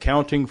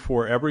accounting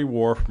for every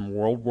war from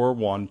World War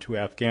I to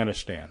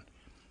Afghanistan.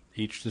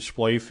 Each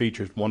display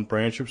features one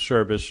branch of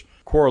service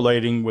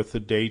correlating with the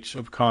dates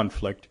of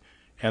conflict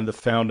and the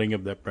founding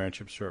of that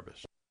branch of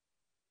service.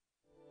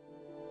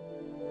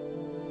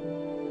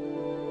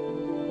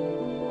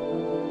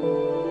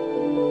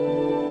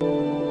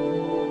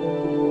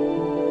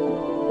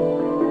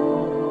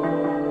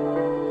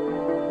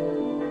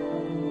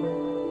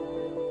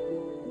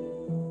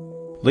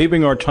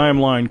 Leaving our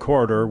timeline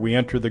corridor, we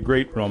enter the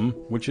Great Room,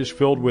 which is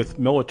filled with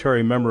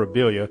military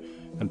memorabilia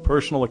and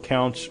personal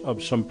accounts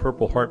of some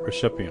Purple Heart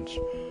recipients.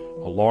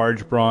 A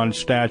large bronze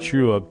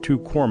statue of two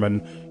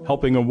corpsmen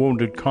helping a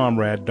wounded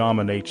comrade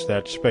dominates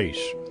that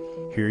space.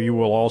 Here you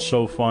will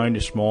also find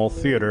a small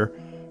theater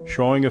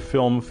showing a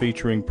film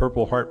featuring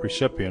Purple Heart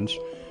recipients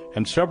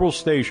and several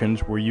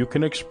stations where you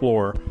can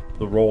explore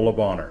the Roll of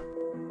Honor.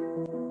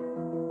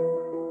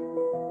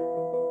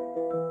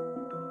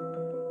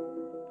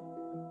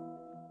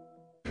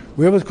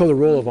 We have what's called the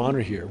Roll of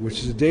Honor here, which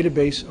is a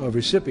database of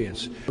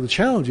recipients. The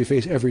challenge we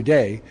face every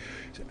day,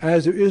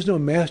 as there is no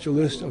master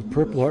list of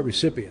Purple Heart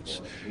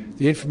recipients,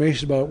 the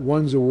information about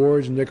one's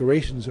awards and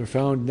decorations are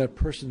found in that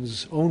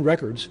person's own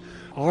records.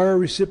 Our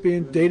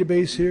recipient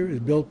database here is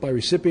built by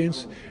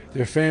recipients,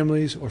 their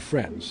families, or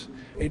friends.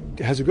 It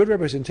has a good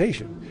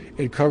representation.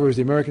 It covers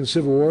the American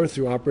Civil War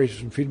through Operations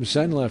from Freedom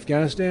Sentinel,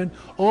 Afghanistan,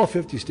 all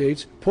 50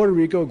 states, Puerto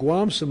Rico,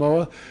 Guam,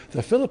 Samoa,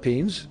 the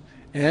Philippines,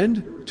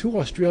 and 2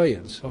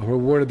 Australians who were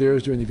awarded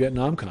theirs during the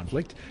Vietnam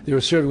conflict. They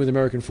were serving with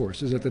American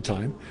forces at the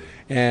time.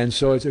 And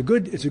so it's a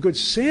good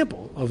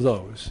sample of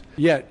those.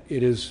 Yet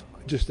it is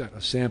just that,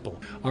 a sample.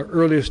 Our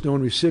earliest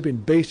known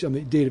recipient, based on the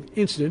date of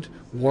incident,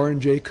 Warren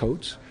J.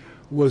 Coates,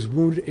 was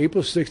wounded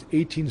April 6,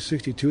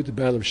 1862 at the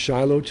Battle of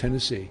Shiloh,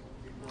 Tennessee.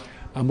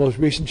 Our most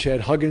recent, Chad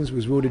Huggins,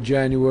 was wounded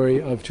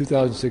January of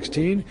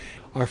 2016.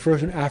 Our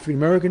first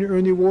African-American to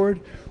earn the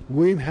award,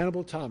 William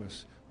Hannibal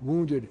Thomas,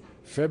 wounded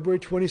February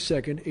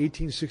 22nd,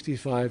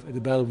 1865, at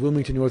the Battle of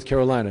Wilmington, North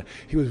Carolina.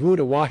 He was wounded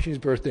at Washington's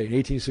birthday in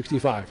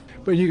 1865.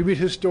 But you can read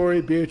his story,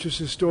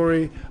 Beatrice's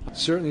story,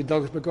 certainly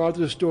Douglas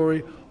MacArthur's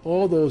story.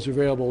 All those are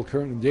available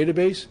currently in the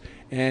database.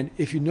 And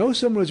if you know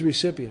someone as a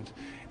recipient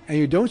and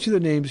you don't see the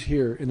names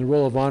here in the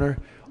Roll of Honor,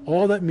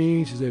 all that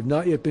means is they've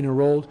not yet been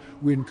enrolled.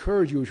 We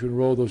encourage you to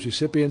enroll those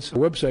recipients. Our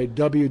website,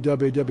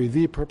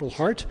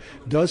 www.thepurpleheart,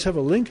 does have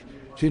a link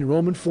to the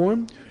enrollment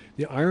form.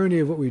 The irony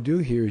of what we do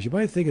here is you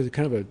might think it's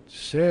kind of a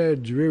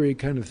sad, dreary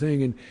kind of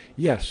thing. And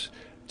yes,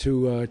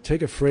 to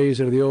take a phrase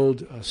out of the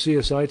old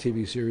CSI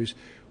TV series,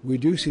 we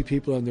do see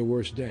people on their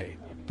worst day.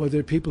 But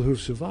they're people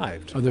who've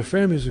survived, or their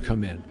families who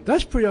come in.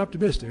 That's pretty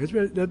optimistic.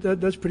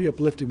 That's pretty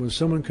uplifting when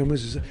someone comes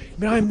in and says,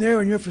 "Man, I'm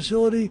there in your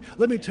facility.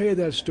 Let me tell you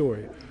that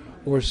story."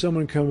 Or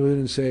someone comes in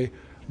and say,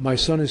 "My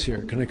son is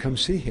here. Can I come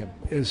see him?"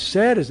 As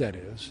sad as that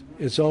is,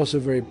 it's also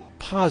very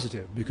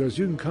positive, because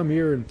you can come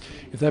here, and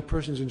if that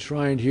person's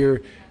enshrined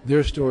here,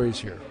 their story's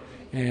here.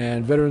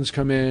 And veterans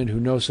come in who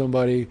know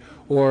somebody,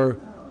 or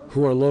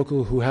who are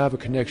local, who have a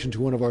connection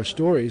to one of our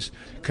stories,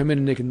 come in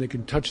and they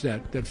can touch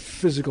that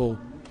physical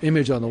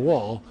image on the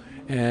wall,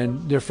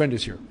 and their friend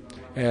is here.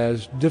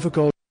 As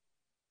difficult.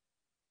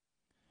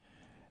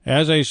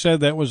 As I said,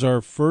 that was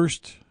our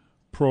first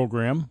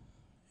program,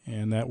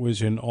 and that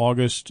was in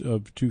August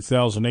of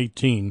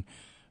 2018.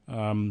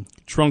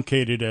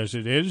 Truncated as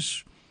it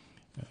is.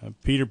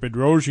 Peter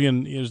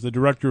Bedrosian is the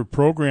director of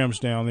programs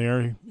down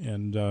there,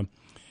 and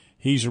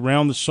he's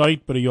around the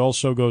site, but he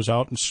also goes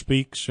out and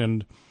speaks,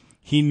 and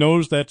he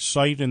knows that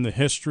site and the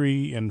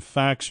history and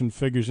facts and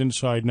figures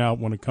inside and out.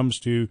 When it comes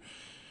to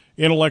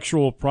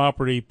intellectual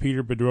property,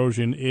 Peter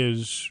Bedrosian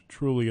is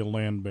truly a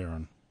land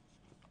baron.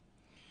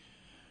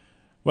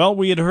 Well,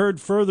 we had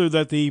heard further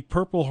that the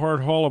Purple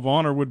Heart Hall of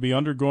Honor would be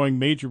undergoing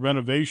major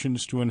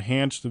renovations to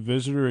enhance the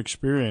visitor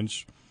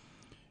experience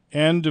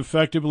and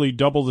effectively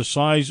double the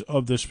size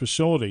of this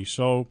facility.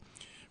 So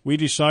we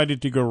decided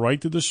to go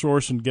right to the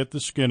source and get the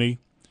skinny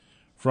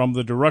from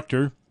the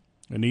director,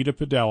 Anita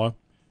Padella,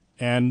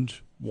 and,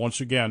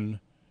 once again,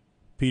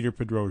 Peter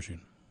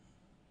Bedrosian.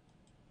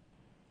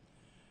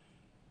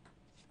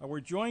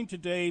 We're joined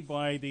today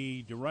by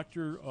the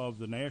director of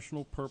the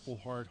National Purple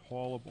Heart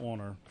Hall of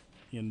Honor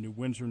in New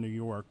Windsor, New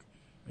York,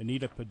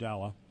 Anita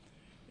Padella,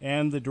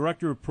 and the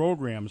director of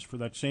programs for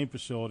that same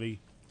facility,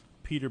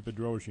 Peter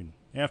Bedrosian.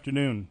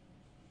 Afternoon.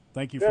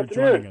 Thank you for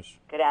joining us.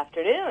 Good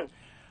afternoon.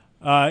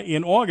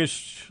 In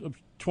August of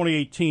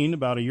 2018,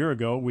 about a year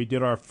ago, we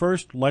did our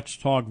first Let's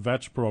Talk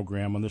Vets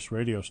program on this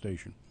radio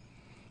station.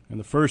 And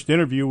the first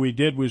interview we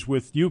did was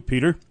with you,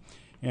 Peter,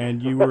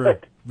 and you were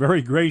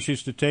very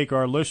gracious to take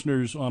our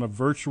listeners on a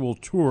virtual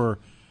tour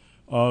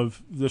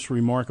of this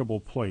remarkable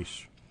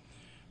place.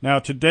 Now,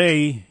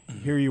 today,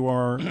 here you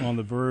are on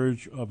the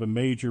verge of a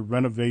major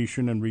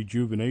renovation and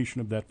rejuvenation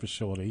of that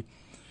facility.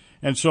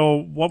 And so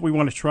what we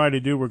want to try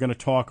to do, we're going to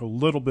talk a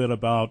little bit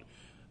about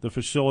the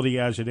facility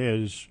as it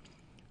is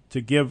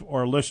to give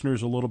our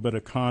listeners a little bit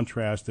of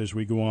contrast as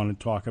we go on and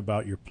talk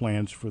about your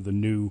plans for the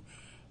new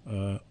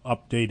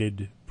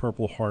updated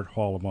Purple Heart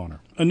Hall of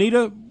Honor.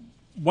 Anita,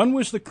 when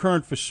was the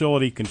current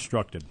facility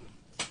constructed?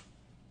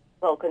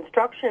 Well,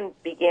 construction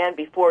began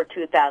before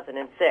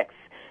 2006.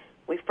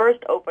 We first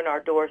opened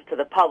our doors to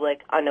the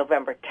public on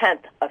November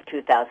 10th of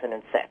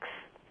 2006.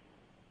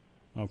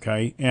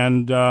 Okay,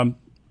 and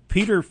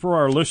Peter, for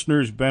our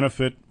listeners'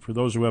 benefit, for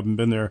those who haven't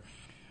been there,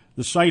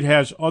 the site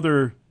has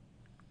other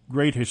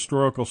great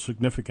historical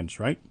significance,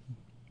 right?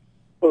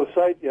 Well, the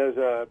site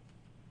has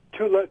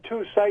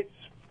two sites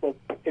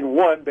in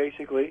one,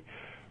 basically.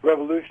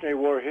 Revolutionary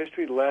War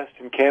history, the last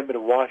encampment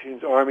of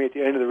Washington's army at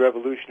the end of the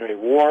Revolutionary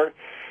War.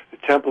 The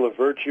Temple of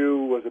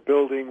Virtue was a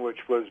building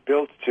which was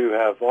built to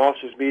have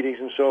officers' meetings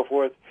and so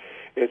forth.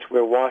 It's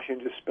where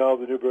Washington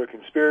dispelled the Newburgh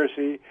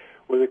Conspiracy,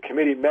 where the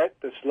committee met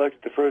that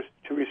selected the first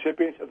two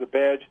recipients of the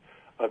Badge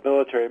of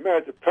Military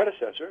Merit, the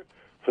predecessor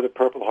for the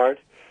Purple Heart.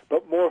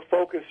 But more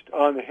focused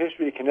on the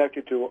history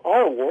connected to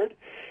our award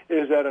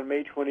is that on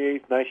May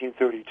 28,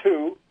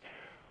 1932,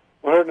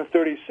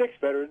 136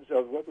 veterans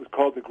of what was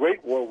called the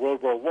Great War,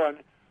 World War I,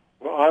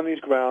 were on these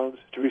grounds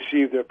to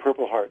receive their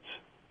Purple Hearts.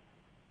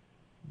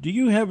 Do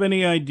you have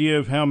any idea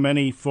of how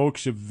many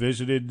folks have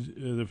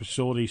visited the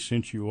facility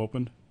since you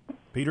opened,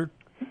 Peter?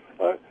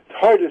 It's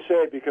hard to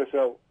say because,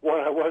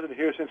 one, I wasn't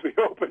here since we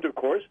opened, of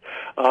course.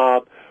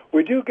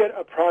 We do get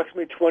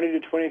approximately 20 to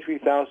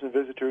 23,000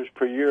 visitors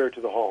per year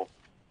to the hall.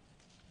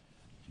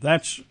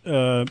 That's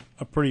a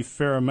pretty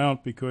fair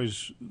amount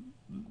because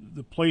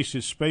the place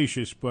is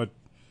spacious, but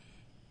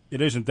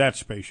it isn't that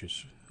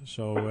spacious.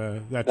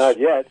 So that's not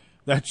yet.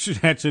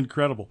 That's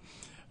incredible.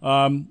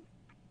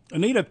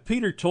 Anita,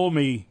 Peter told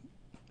me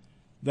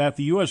that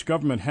the U.S.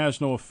 government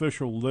has no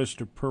official list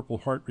of Purple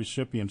Heart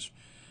recipients.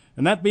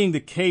 And that being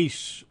the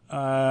case,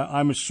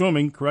 I'm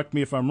assuming, correct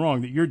me if I'm wrong,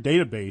 that your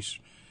database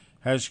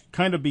has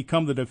kind of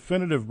become the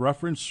definitive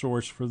reference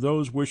source for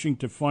those wishing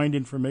to find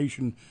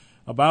information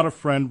about a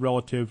friend,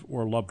 relative,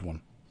 or loved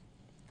one.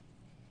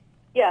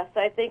 Yes,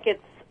 I think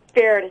it's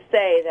fair to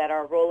say that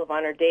our Roll of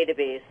Honor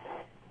database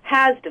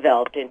has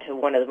developed into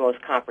one of the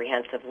most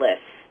comprehensive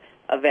lists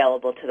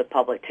available to the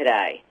public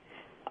today.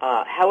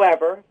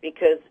 However,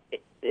 because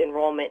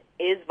enrollment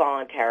is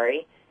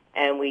voluntary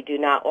and we do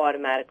not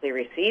automatically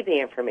receive the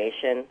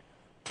information,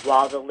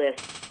 while the list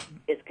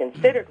is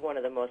considered one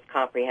of the most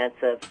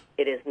comprehensive,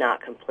 it is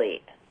not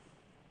complete.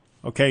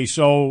 Okay,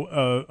 so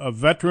a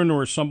veteran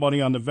or somebody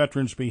on the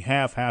veteran's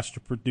behalf has to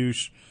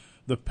produce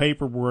the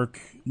paperwork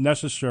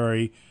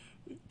necessary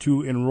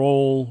to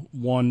enroll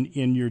one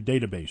in your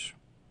database.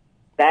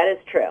 That is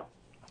true.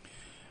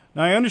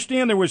 Now, I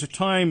understand there was a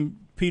time,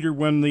 Peter,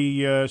 when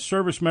the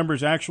service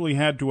members actually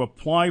had to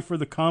apply for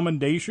the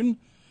commendation.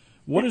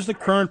 What is the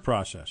current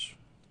process?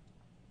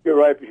 You're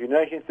right. Between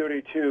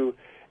 1932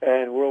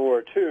 and World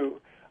War II,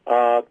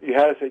 you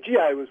had to say, gee,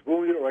 I was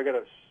wounded or I got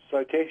a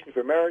citation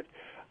for merit.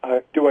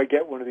 Do I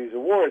get one of these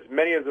awards?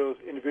 Many of those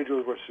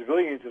individuals were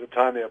civilians at the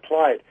time they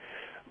applied.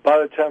 By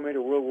the time we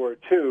enter World War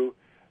II,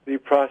 the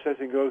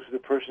processing goes to the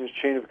person's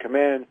chain of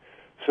command,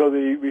 so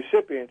the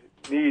recipient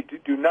need to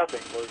do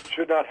nothing or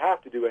should not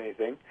have to do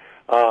anything.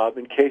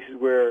 In cases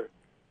where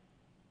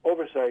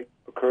oversight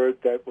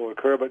occurred, that will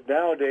occur, but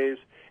nowadays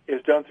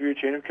it's done through your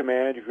chain of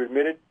command. If you're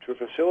admitted to a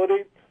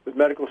facility with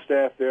medical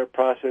staff there,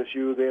 process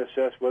you, they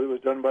assess whether it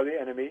was done by the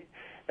enemy,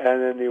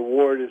 and then the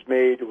award is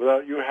made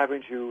without you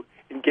having to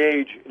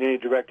engage in any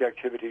direct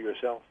activity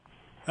yourself.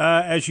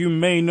 As you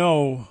may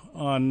know,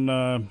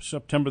 on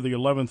September the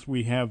 11th,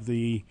 we have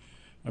the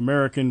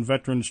American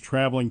Veterans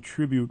Traveling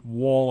Tribute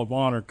Wall of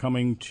Honor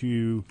coming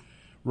to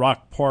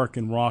Rock Park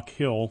in Rock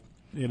Hill.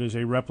 It is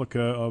a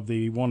replica of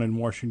the one in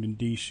Washington,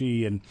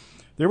 D.C., and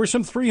there were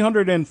some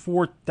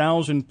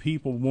 304,000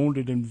 people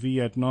wounded in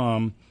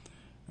Vietnam.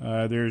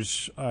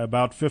 There's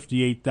about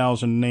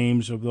 58,000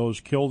 names of those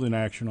killed in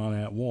action on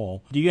that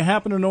wall. Do you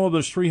happen to know of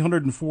those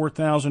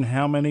 304,000,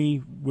 how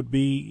many would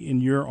be in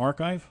your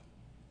archive?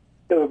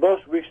 The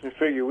most recent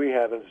figure we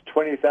have is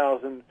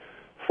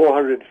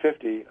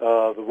 20,450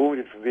 of the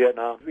wounded from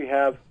Vietnam. We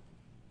have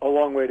a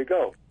long way to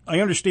go. I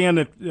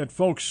understand that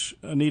folks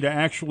need to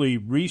actually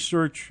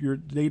research your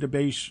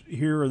database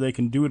here, or they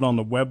can do it on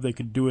the web. They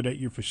can do it at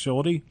your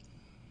facility.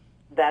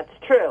 That's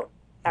true.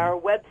 Our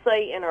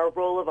website and our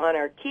Roll of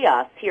Honor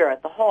kiosks here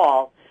at the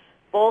hall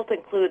both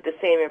include the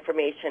same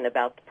information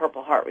about the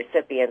Purple Heart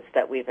recipients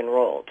that we've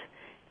enrolled.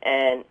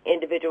 And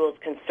individuals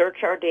can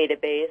search our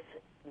database,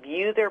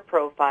 view their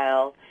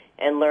profile,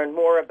 and learn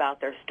more about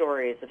their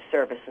stories of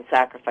service and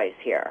sacrifice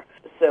here.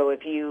 So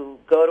if you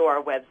go to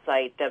our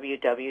website,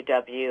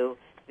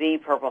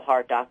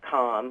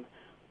 www.thepurpleheart.com,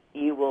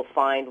 you will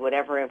find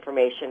whatever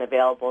information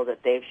available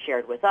that they've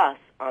shared with us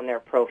on their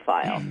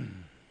profile.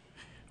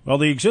 Well,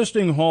 the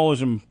existing hall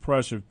is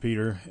impressive,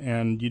 Peter,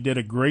 and you did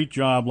a great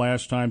job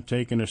last time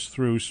taking us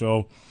through,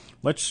 so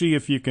let's see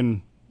if you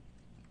can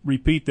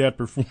repeat that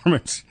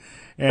performance.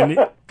 And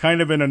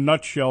kind of in a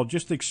nutshell,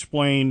 just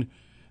explain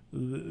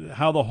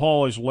how the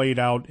hall is laid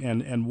out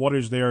and what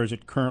is there as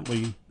it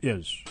currently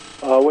is.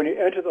 When you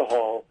enter the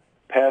hall,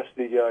 past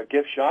the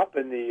gift shop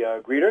and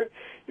the greeter,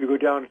 you go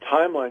down a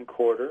timeline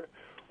corridor,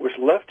 which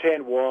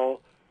left-hand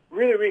wall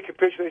really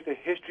recapitulates the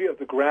history of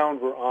the ground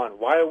we're on.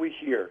 Why are we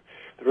here?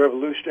 The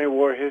Revolutionary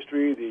War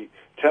history, the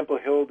Temple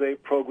Hill Day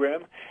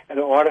program, and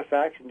the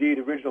artifacts, indeed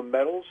original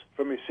medals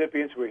from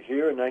recipients who were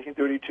here in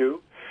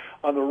 1932.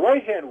 On the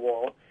right-hand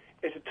wall,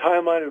 it's a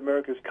timeline of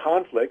America's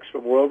conflicts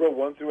from World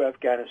War I through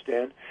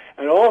Afghanistan,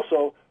 and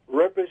also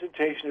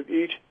representation of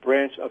each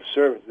branch of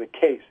service, the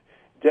case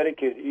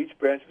dedicated to each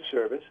branch of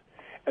service.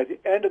 At the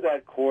end of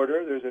that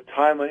corridor, there's a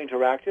timeline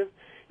interactive.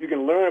 You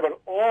can learn about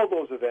all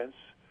those events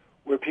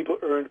where people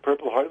earned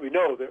Purple Heart. We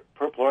know that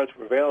Purple Hearts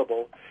were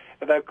available,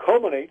 and that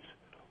culminates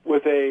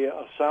with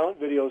a silent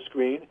video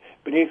screen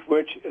beneath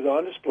which is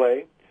on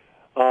display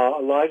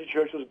Elijah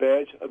Churchill's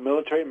badge of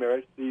military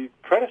merit, the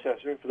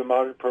predecessor for the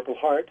modern Purple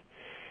Heart.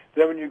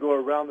 Then when you go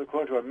around the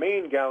corner to our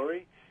main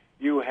gallery,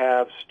 you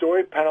have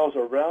story panels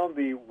around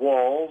the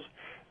walls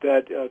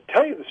that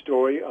tell you the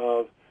story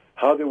of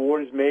how the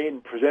award is made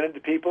and presented to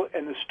people,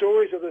 and the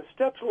stories of the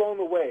steps along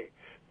the way,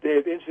 day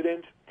of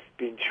incident,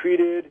 being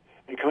treated,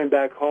 and coming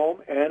back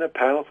home, and a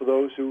panel for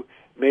those who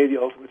made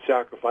the ultimate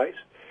sacrifice.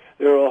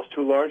 There are also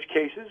two large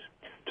cases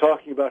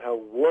talking about how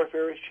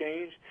warfare has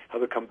changed, how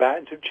the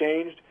combatants have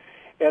changed,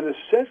 and the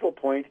central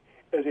point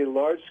is a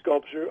large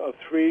sculpture of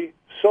 3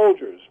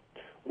 soldiers,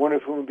 one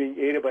of whom being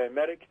aided by a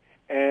medic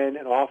and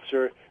an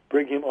officer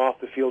bringing him off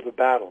the field of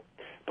battle.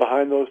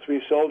 Behind those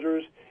 3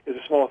 soldiers is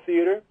a small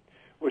theater,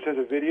 which has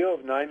a video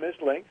of 9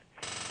 minutes length,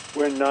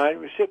 where 9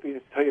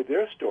 recipients tell you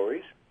their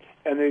stories.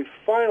 And the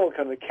final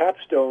kind of the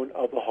capstone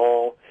of the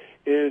hall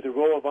is the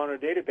Roll of Honor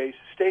database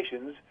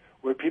stations,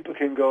 where people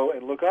can go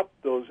and look up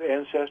those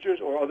ancestors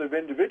or other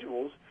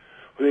individuals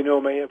who they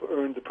know may have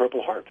earned the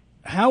Purple Heart.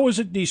 How was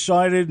it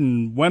decided,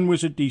 and when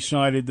was it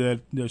decided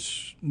that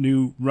this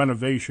new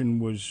renovation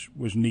was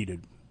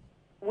needed?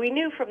 We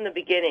knew from the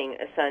beginning,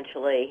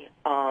 essentially,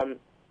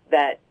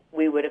 that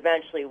we would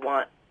eventually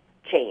want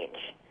change.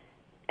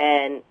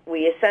 And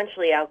we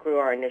essentially outgrew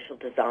our initial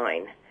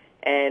design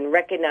and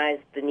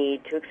recognized the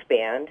need to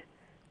expand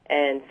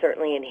and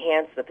certainly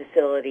enhance the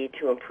facility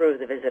to improve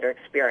the visitor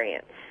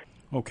experience.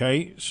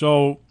 Okay,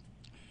 so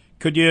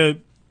could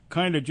you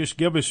kind of just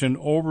give us an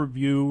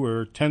overview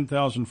or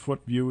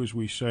 10,000-foot view, as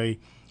we say,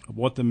 of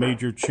what the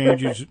major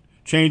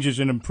changes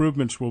and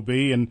improvements will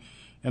be? And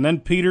then,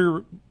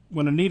 Peter,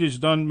 when Anita's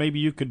done, maybe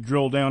you could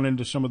drill down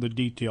into some of the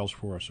details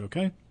for us,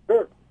 okay?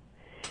 Sure.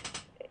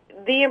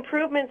 The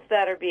improvements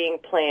that are being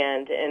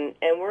planned, and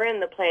we're in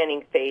the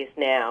planning phase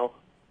now,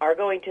 are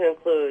going to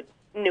include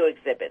new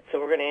exhibits. So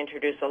we're going to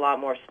introduce a lot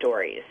more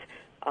stories,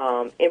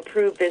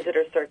 improve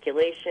visitor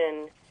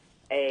circulation,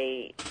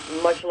 a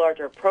much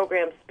larger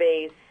program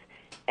space,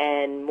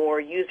 and more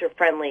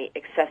user-friendly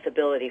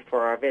accessibility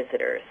for our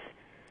visitors.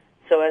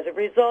 So as a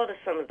result of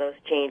some of those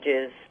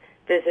changes,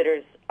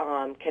 visitors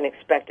can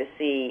expect to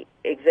see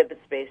exhibit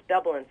space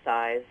double in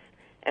size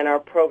and our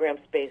program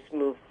space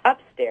move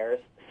upstairs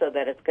so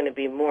that it's going to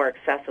be more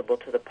accessible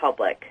to the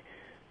public.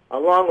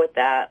 Along with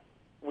that,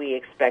 we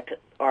expect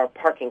our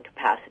parking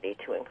capacity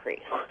to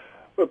increase.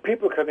 When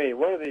people come in,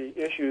 one of the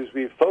issues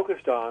we've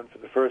focused on for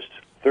the first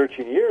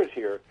 13 years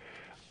here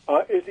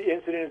is the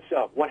incident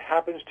itself. What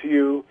happens to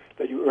you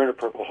that you earn a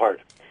Purple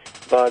Heart?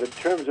 But in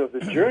terms of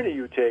the journey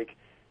you take,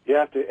 you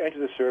have to enter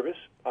the service.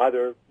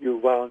 Either you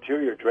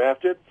volunteer, you're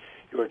drafted,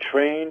 you are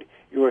trained,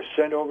 you are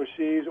sent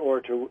overseas or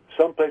to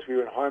some place where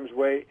you're in harm's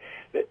way.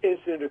 The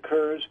incident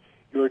occurs,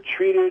 you're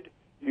treated,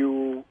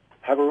 you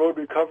have a road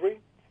recovery,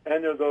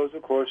 and there are those,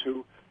 of course,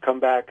 who come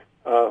back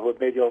who have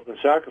made the ultimate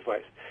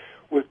sacrifice.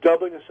 With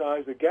doubling the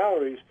size of the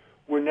galleries,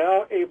 we're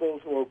now able,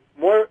 or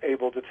more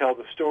able, to tell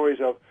the stories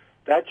of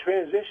that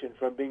transition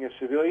from being a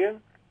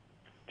civilian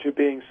to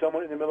being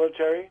someone in the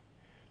military,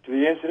 to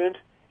the incident,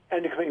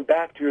 and to coming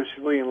back to your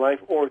civilian life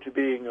or to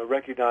being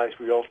recognized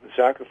for your ultimate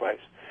sacrifice.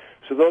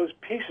 So those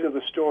pieces of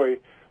the story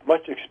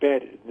much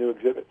expanded in new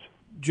exhibits.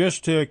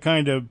 Just to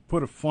kind of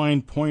put a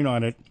fine point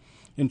on it,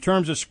 in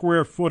terms of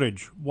square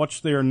footage, what's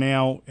there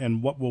now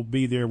and what will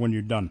be there when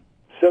you're done?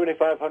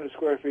 7,500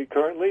 square feet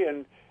currently,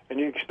 and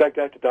you expect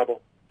that to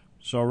double.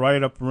 So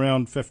right up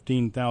around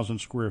 15,000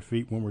 square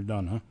feet when we're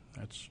done, huh?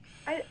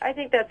 I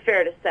think that's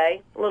fair to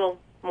say, a little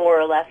more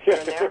or less here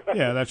and there.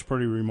 Yeah, that's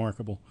pretty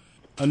remarkable.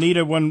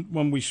 Anita,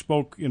 when we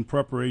spoke in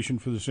preparation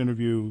for this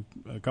interview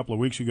a couple of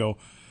weeks ago,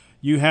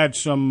 you had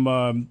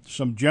some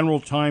general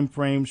time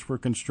frames for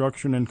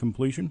construction and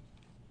completion?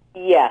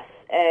 Yes,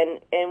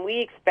 and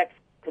we expect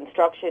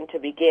construction to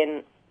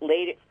begin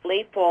late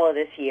fall of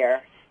this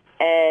year,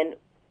 and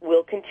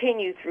will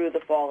continue through the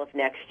fall of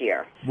next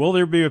year. Will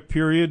there be a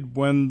period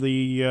when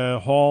the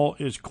hall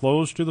is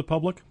closed to the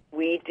public?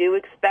 We do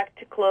expect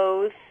to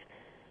close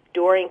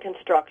during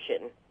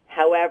construction.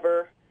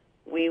 However,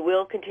 we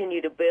will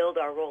continue to build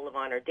our Roll of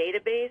Honor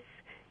database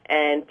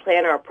and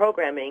plan our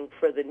programming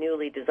for the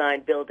newly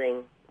designed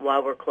building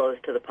while we're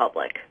closed to the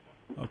public.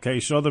 Okay,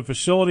 so the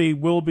facility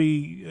will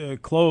be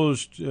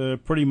closed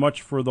pretty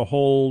much for the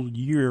whole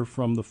year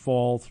from the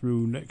fall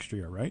through next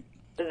year, right?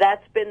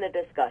 That's been the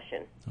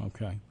discussion.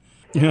 Okay.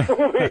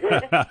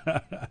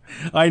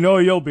 I know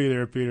you'll be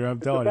there, Peter, I'm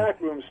telling you. It's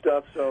the backroom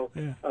stuff, so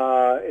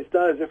it's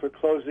not as if we're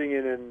closing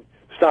in and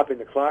stopping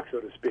the clock, so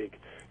to speak.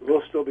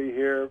 We'll still be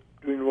here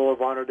doing the Roll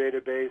of Honor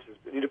database.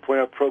 We need to point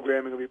out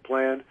programming will be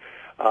planned,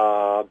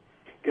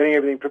 getting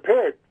everything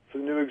prepared for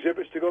the new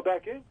exhibits to go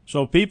back in.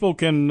 So people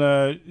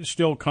can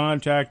still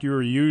contact you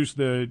or use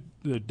the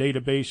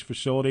database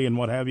facility and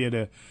what have you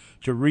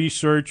to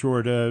research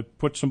or to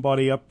put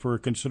somebody up for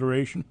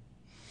consideration?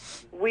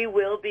 We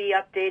will be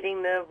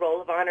updating the Roll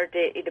of Honor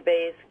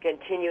database,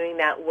 continuing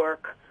that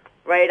work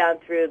right on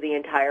through the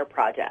entire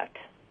project.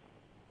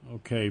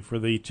 Okay, for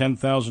the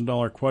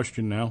 $10,000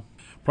 question now.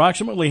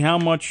 Approximately how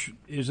much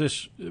is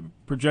this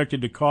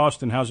projected to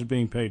cost, and how's it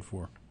being paid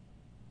for?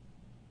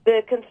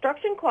 The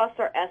construction costs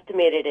are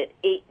estimated at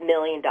 $8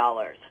 million,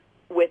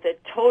 with a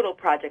total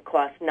project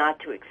cost not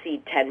to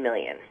exceed $10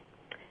 million.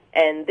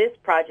 And this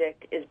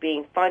project is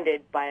being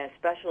funded by a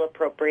special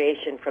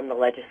appropriation from the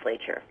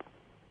legislature.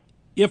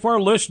 If our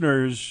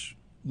listeners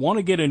want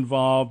to get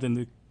involved in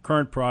the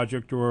current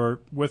project or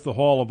with the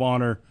Hall of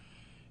Honor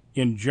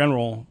in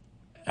general,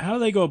 how do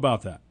they go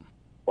about that?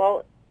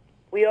 Well,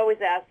 we always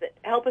ask that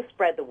help us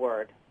spread the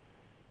word,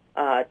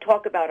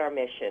 talk about our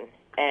mission,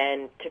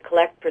 and to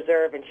collect,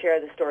 preserve, and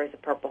share the stories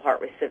of Purple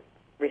Heart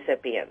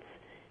recipients.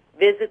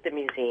 Visit the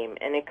museum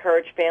and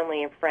encourage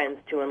family and friends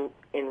to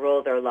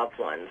enroll their loved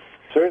ones.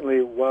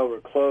 Certainly, while we're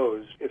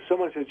closed, if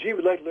someone says, gee,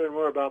 we'd like to learn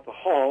more about the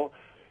Hall,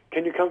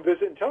 can you come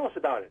visit and tell us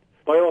about it?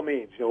 By all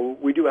means.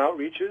 We do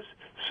outreaches.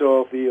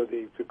 So if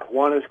the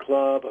Kiwanis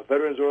Club, a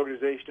veterans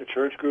organization, a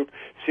church group,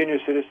 senior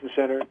citizen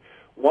center,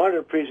 wanted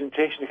a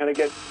presentation to kind of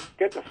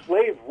get the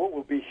flavor of what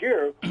will be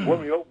here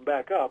when we open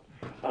back up,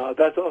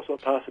 that's also a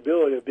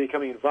possibility of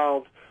becoming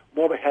involved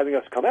more by having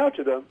us come out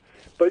to them.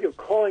 But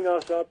calling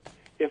us up,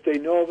 if they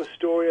know of a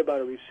story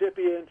about a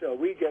recipient,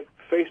 we get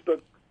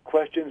Facebook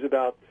questions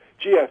about,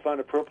 gee, I found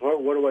a Purple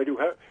Heart, what do I do?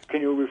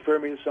 Can you refer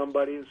me to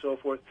somebody and so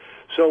forth?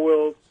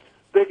 So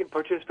they can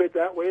participate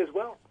that way as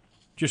well.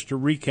 Just to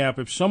recap,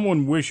 if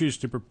someone wishes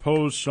to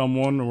propose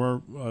someone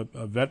or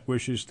a vet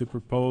wishes to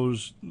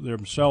propose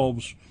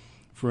themselves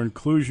for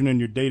inclusion in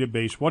your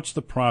database, what's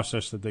the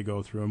process that they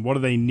go through, and what do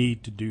they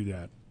need to do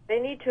that? They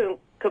need to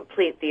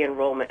complete the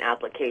enrollment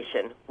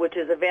application, which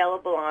is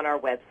available on our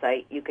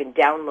website. You can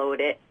download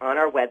it on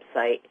our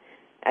website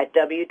at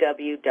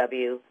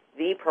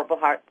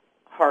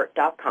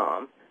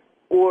www.thepurpleheart.com,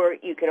 or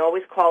you can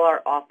always call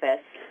our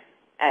office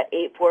at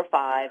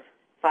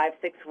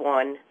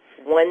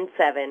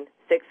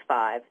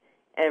 845-561-1765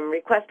 and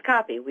request a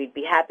copy. We'd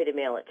be happy to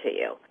mail it to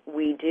you.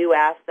 We do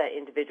ask that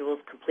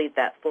individuals complete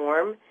that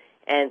form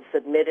and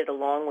submit it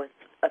along with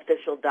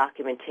official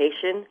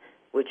documentation,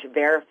 which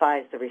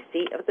verifies the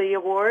receipt of the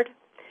award,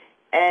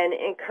 and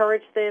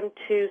encourage them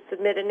to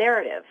submit a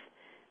narrative,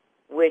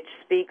 which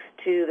speaks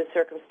to the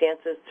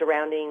circumstances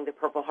surrounding the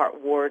Purple Heart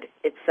Award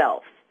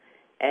itself.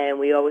 And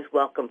we always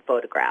welcome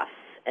photographs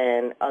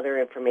and other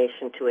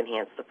information to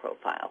enhance the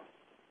profile.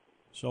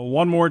 So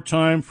one more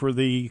time for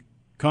the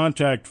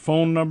contact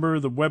phone number,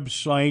 the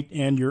website,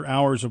 and your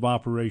hours of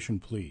operation,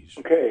 please.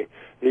 Okay.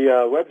 The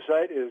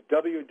website is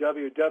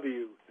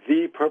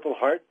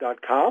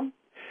www.thepurpleheart.com,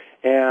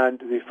 and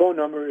the phone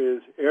number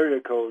is area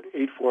code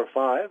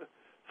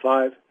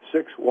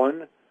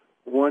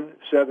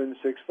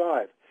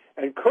 845-561-1765.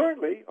 And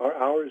currently, our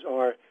hours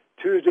are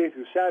Tuesday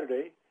through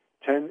Saturday,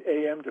 10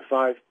 a.m. to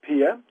 5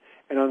 p.m.,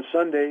 and on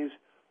Sundays,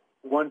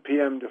 1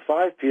 p.m. to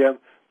 5 p.m.,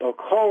 but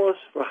call us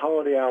for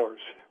holiday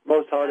hours.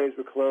 Most holidays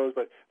were closed,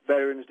 but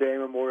Veterans Day,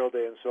 Memorial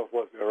Day, and so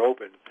forth are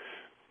open.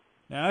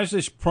 Now, as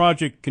this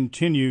project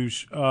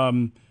continues,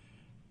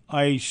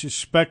 I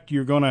suspect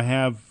you're going to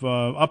have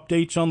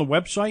updates on the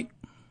website?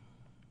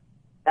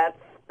 That's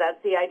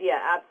the idea,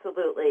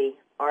 absolutely.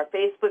 Our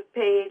Facebook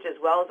page as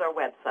well as our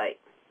website.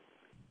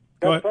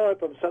 I'll follow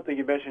up on something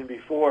you mentioned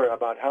before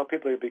about how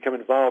people have become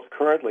involved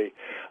currently.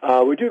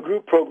 We do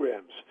group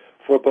programs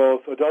for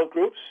both adult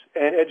groups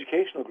and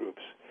educational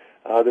groups.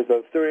 There's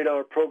a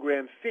 $30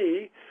 program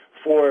fee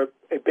for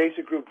a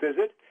basic group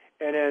visit,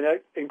 and then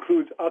that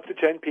includes up to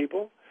 10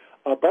 people.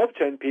 Above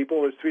 10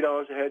 people is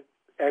 $3 a head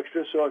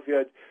extra, so if you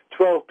had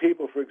 12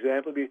 people, for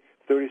example, it would be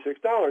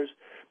 $36,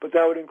 but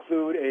that would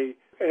include an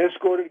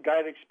escorted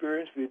guided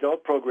experience for the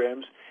adult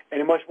programs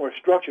and a much more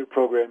structured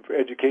program for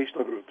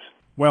educational groups.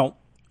 Well,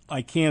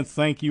 I can't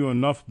thank you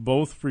enough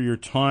both for your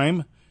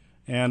time,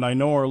 and I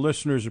know our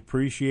listeners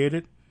appreciate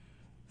it.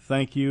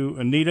 Thank you,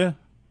 Anita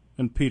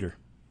and Peter.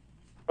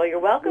 Well, you're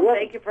welcome.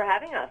 Thank you for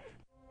having us.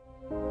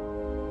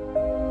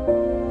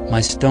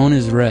 My stone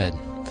is red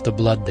for the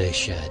blood they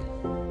shed.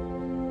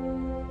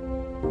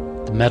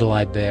 The medal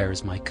I bear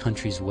is my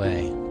country's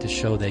way to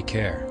show they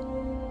care.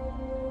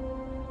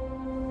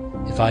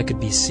 If I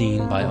could be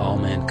seen by all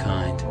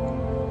mankind,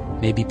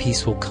 maybe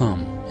peace will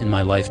come in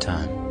my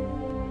lifetime.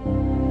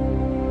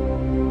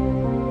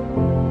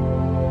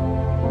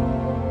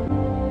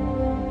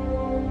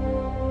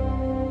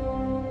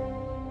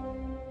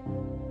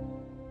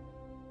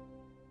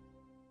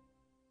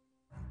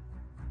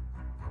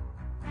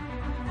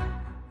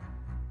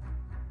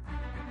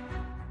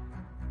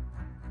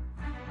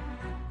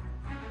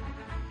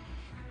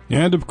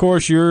 And, of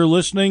course, you're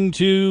listening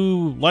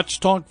to Let's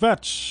Talk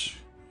Vets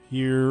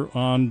here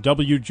on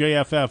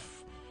WJFF,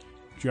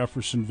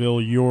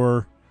 Jeffersonville,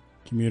 your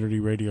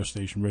community radio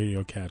station,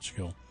 Radio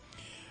Catskill.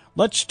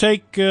 Let's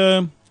take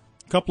a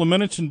couple of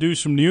minutes and do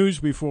some news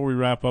before we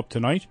wrap up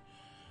tonight.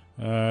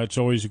 It's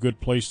always a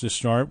good place to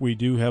start. We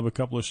do have a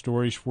couple of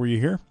stories for you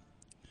here.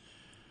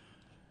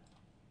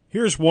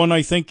 Here's one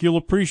I think you'll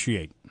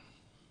appreciate.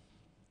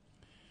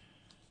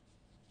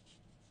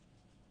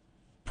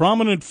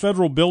 Prominent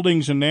federal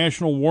buildings and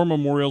national war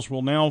memorials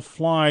will now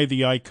fly the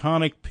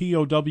iconic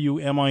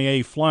POW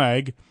MIA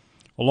flag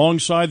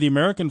alongside the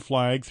American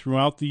flag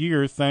throughout the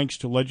year, thanks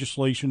to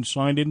legislation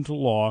signed into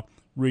law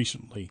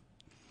recently.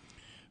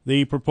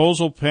 The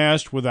proposal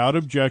passed without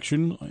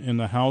objection in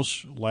the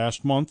House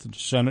last month and the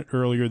Senate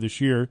earlier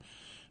this year,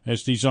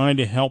 as designed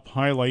to help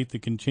highlight the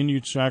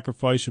continued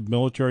sacrifice of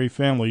military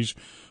families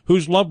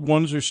whose loved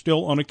ones are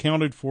still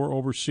unaccounted for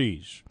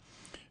overseas,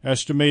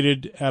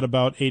 estimated at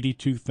about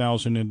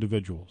 82,000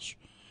 individuals.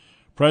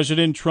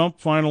 President Trump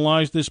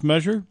finalized this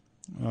measure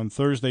on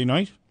Thursday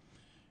night,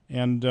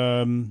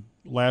 and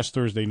last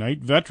Thursday night.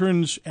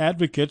 Veterans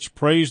advocates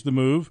praised the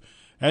move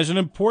as an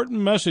important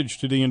message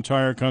to the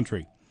entire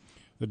country.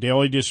 The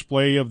daily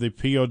display of the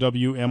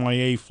POW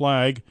MIA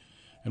flag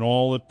in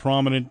all the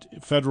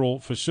prominent federal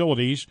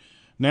facilities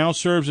now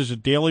serves as a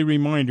daily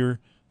reminder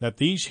that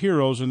these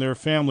heroes and their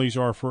families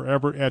are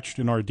forever etched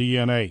in our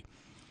DNA.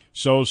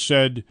 So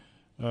said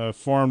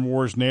Foreign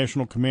Wars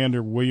National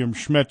Commander William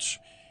Schmitz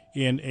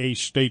in a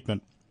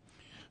statement.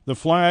 The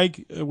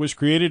flag was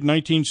created in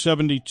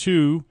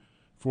 1972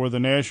 for the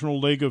National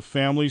League of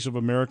Families of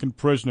American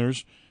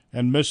Prisoners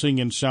and Missing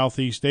in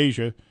Southeast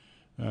Asia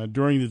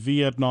during the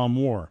Vietnam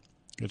War.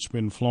 It's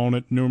been flown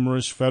at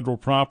numerous federal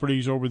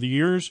properties over the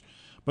years,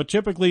 but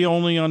typically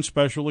only on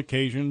special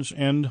occasions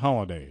and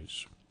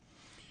holidays.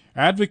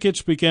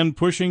 Advocates began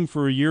pushing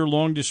for a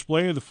year-long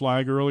display of the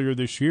flag earlier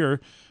this year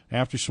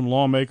after some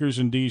lawmakers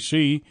in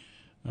D.C.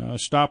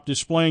 Stopped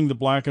displaying the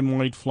black and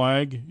white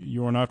flag,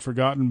 "You Are Not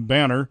Forgotten"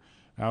 banner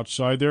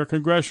outside their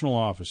congressional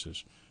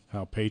offices.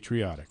 How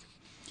patriotic.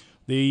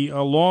 The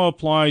law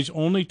applies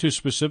only to a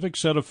specific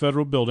set of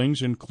federal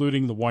buildings,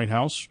 including the White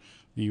House,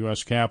 the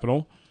U.S.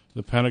 Capitol,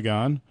 the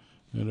Pentagon,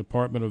 the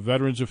Department of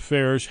Veterans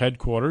Affairs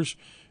headquarters.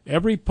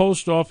 Every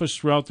post office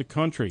throughout the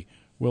country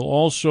will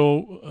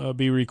also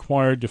be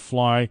required to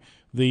fly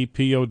the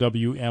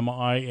POW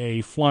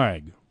MIA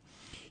flag.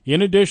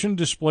 In addition,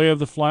 display of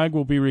the flag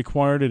will be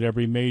required at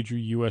every major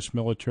U.S.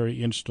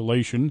 military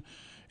installation,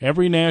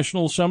 every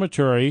national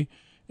cemetery,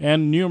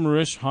 and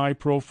numerous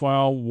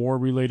high-profile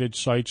war-related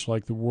sites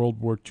like the World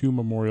War II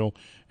Memorial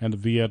and the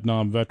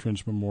Vietnam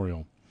Veterans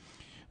Memorial.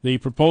 The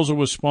proposal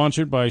was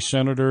sponsored by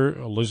Senator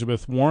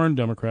Elizabeth Warren,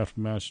 Democrat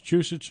from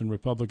Massachusetts, and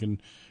Republican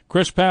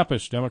Chris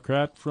Pappas,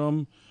 Democrat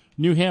from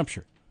New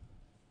Hampshire.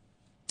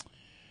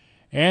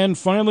 And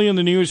finally in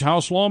the news,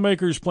 House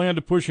lawmakers plan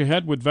to push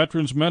ahead with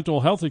veterans'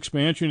 mental health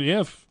expansion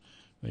if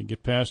they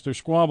get past their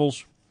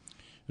squabbles.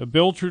 A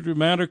bill to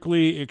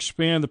dramatically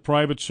expand the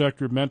private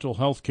sector mental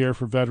health care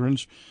for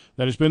veterans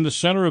that has been the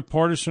center of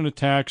partisan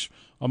attacks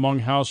among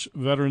House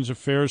Veterans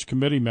Affairs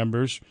Committee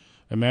members,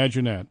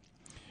 imagine that,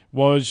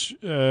 was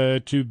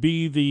to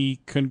be the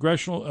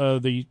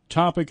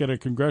topic at a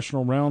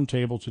congressional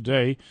roundtable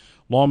today.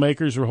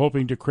 Lawmakers are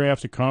hoping to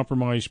craft a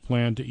compromise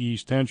plan to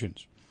ease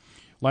tensions.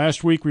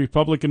 Last week,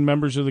 Republican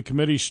members of the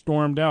committee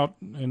stormed out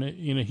in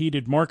a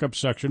heated markup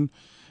section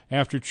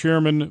after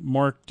Chairman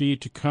Mark D.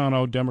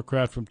 Tucano,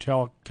 Democrat from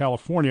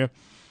California,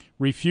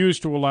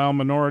 refused to allow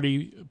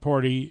minority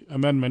party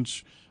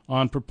amendments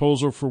on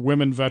proposal for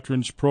women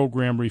veterans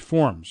program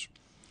reforms.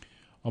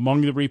 Among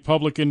the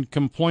Republican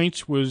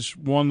complaints was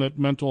one that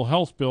mental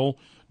health bill,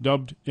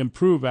 dubbed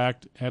Improve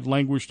Act, had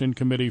languished in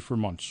committee for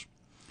months.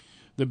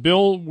 The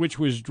bill, which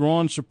was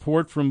drawn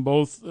support from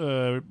both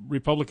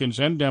Republicans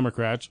and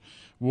Democrats,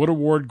 would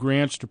award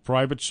grants to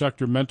private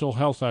sector mental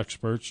health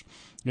experts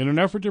in an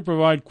effort to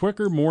provide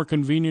quicker, more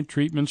convenient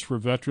treatments for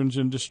veterans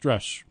in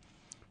distress.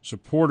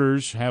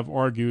 Supporters have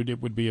argued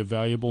it would be a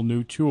valuable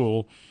new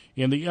tool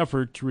in the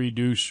effort to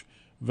reduce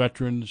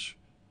veterans'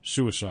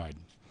 suicide.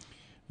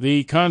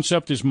 The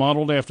concept is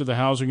modeled after the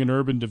Housing and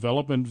Urban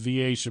Development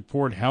VA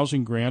support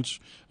housing grants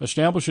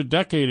established a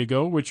decade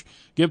ago, which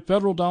give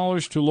federal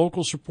dollars to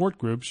local support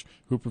groups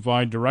who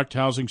provide direct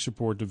housing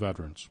support to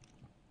veterans.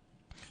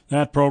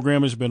 That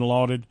program has been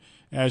lauded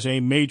as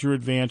a major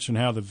advance in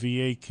how the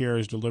VA care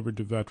is delivered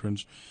to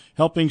veterans,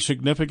 helping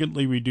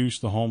significantly reduce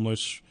the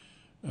homeless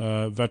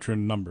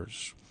veteran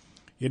numbers.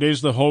 It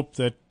is the hope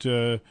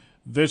that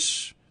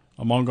this,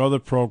 among other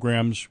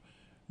programs,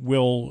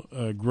 will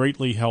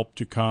greatly help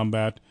to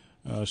combat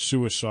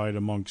suicide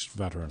amongst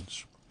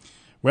veterans.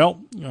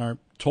 Well, I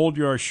told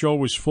you our show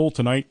was full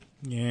tonight,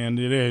 and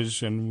it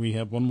is, and we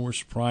have one more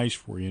surprise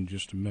for you in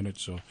just a minute,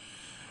 so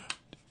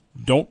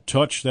don't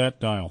touch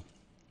that dial.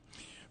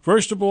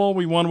 First of all,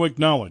 we want to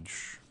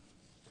acknowledge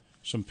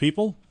some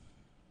people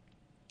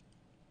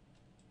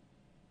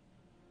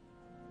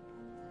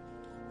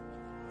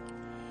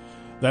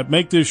that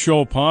make this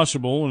show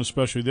possible, and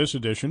especially this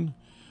edition.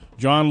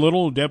 John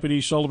Little, Deputy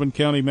Sullivan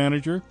County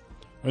Manager.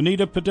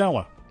 Anita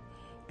Padella,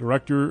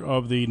 Director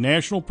of the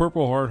National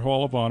Purple Heart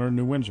Hall of Honor,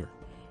 New Windsor.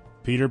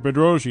 Peter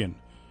Bedrosian,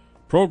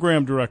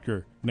 Program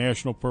Director,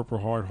 National Purple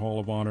Heart Hall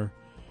of Honor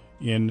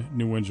in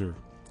New Windsor.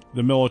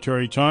 The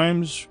Military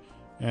Times,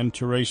 and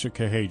Teresa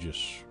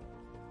Cahages.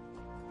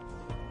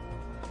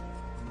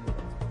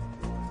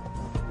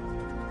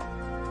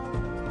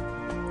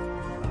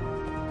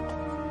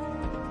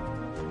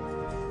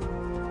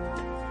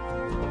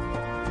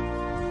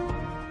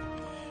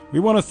 We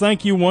want to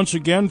thank you once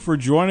again for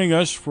joining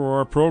us for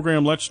our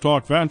program, Let's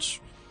Talk Vets.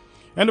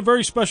 And a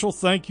very special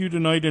thank you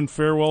tonight in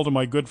farewell to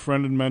my good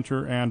friend and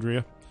mentor,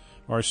 Andrea,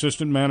 our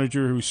assistant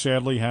manager who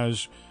sadly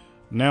has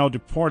now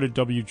departed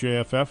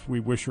WJFF. We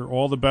wish her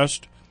all the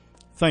best.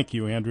 Thank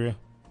you, Andrea.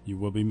 You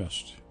will be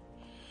missed.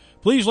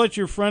 Please let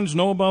your friends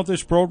know about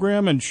this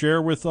program and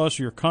share with us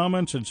your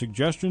comments and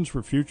suggestions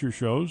for future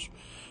shows.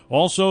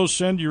 Also,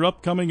 send your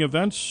upcoming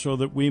events so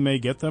that we may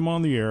get them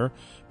on the air,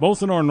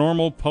 both in our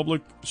normal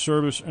public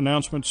service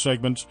announcement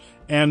segments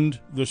and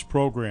this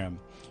program.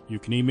 You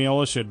can email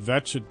us at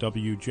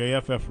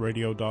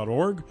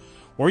vets@wjffradio.org,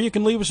 or you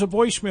can leave us a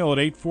voicemail at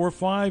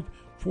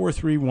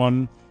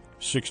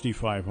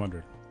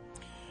 845-431-6500.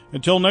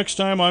 Until next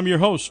time, I'm your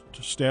host,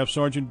 Staff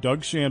Sergeant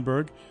Doug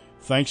Sandberg.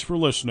 Thanks for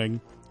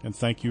listening, and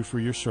thank you for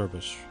your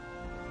service.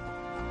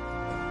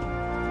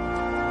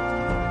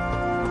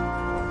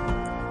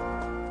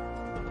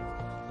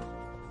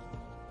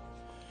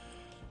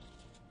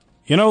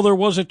 You know, there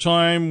was a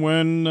time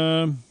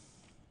when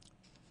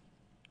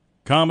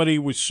comedy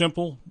was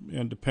simple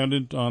and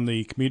dependent on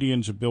the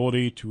comedian's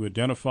ability to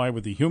identify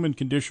with the human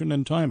condition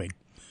and timing.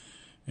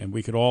 And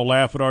we could all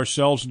laugh at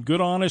ourselves in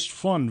good, honest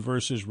fun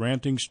versus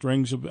ranting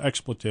strings of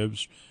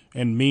expletives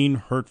and mean,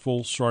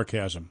 hurtful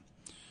sarcasm.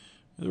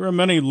 There are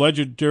many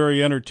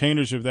legendary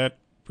entertainers of that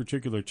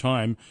particular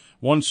time.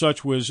 One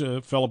such was a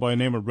fellow by the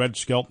name of Red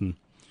Skelton.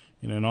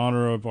 In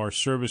honor of our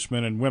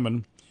servicemen and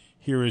women,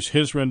 here is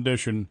his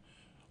rendition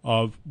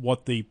of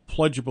what the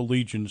Pledge of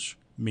Allegiance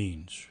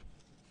means.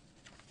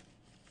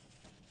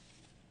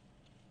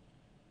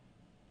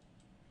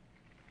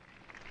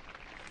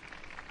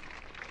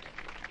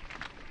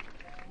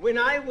 When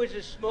I was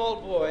a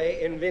small boy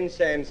in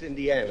Vincennes,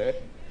 Indiana,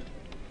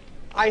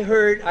 I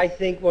heard, I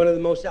think, one of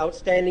the most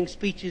outstanding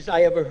speeches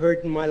I ever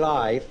heard in my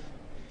life.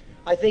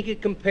 I think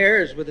it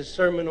compares with the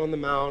Sermon on the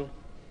Mount,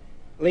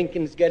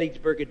 Lincoln's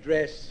Gettysburg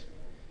Address,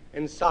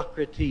 and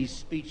Socrates'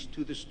 speech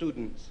to the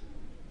students.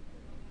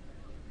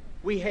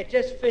 We had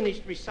just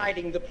finished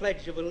reciting the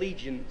Pledge of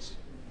Allegiance,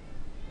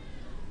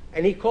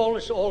 and he called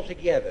us all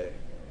together.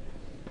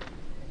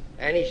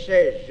 And he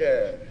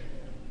says,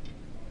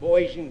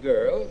 boys and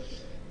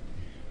girls,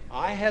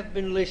 I have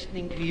been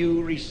listening to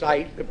you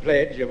recite the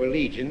Pledge of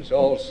Allegiance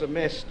all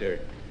semester,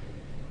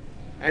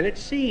 and it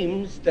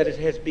seems that it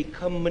has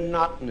become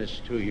monotonous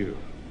to you.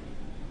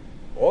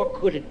 Or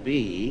could it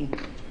be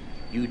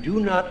you do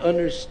not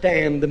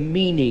understand the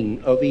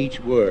meaning of each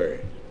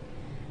word?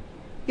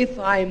 If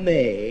I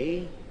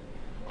may,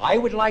 I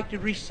would like to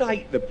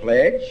recite the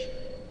pledge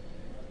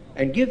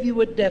and give you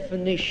a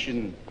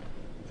definition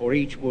for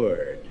each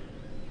word.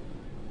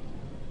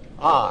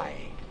 I,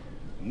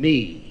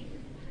 me,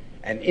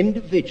 an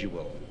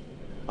individual,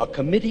 a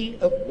committee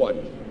of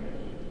one,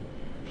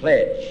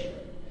 pledge,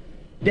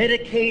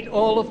 dedicate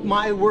all of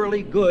my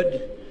worldly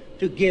good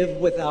to give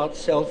without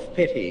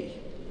self-pity,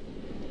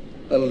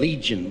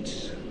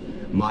 allegiance,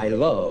 my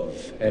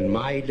love and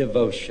my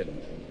devotion,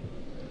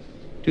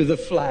 to the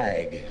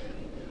flag,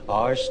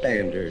 our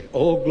standard,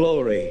 oh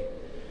glory,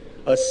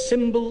 a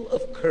symbol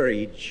of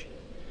courage,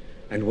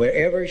 and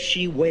wherever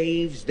she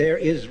waves there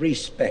is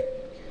respect,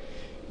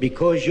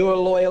 because your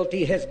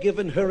loyalty has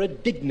given her a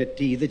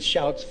dignity that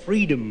shouts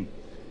freedom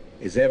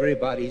is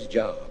everybody's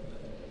job.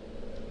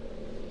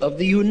 Of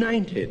the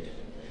united,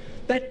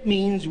 that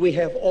means we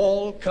have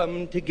all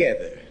come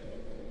together.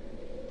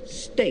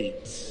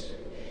 States,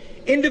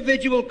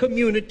 individual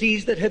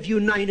communities that have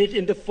united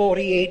into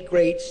 48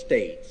 great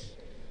states.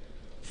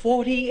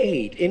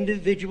 48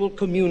 individual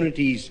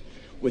communities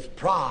with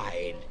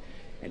pride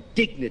and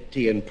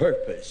dignity and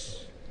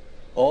purpose,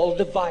 all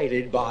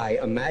divided by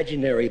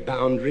imaginary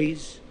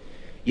boundaries,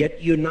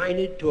 yet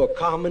united to a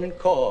common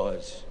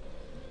cause,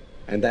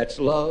 and that's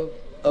love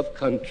of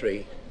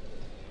country,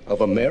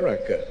 of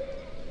America.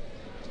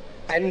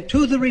 And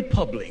to the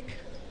republic,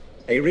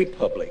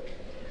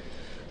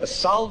 a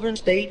sovereign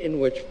state in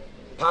which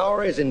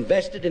power is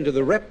invested into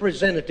the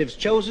representatives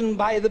chosen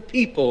by the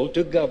people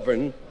to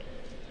govern,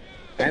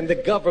 and the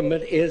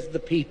government is the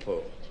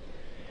people.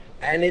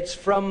 And it's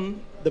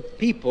from the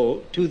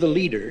people to the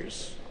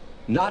leaders,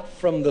 not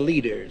from the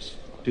leaders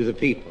to the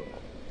people,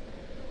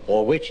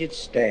 for which it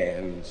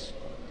stands.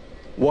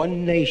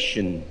 One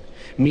nation,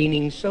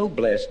 meaning so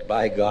blessed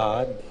by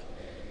God,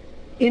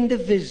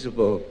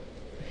 indivisible,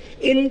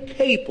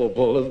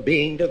 incapable of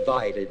being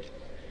divided,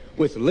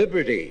 with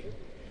liberty,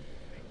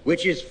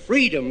 which is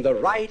freedom, the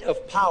right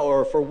of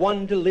power for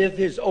one to live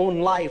his own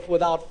life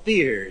without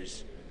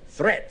fears,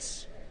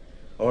 threats,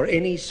 or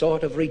any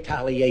sort of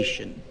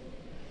retaliation,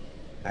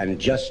 and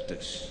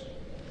justice.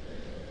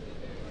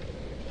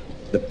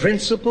 The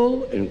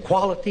principle and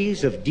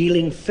qualities of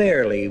dealing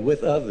fairly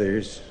with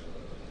others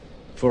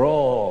for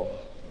all.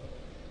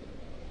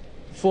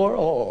 For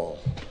all.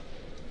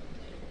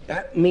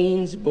 That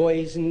means,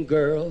 boys and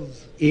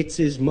girls, it's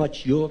as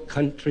much your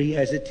country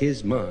as it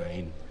is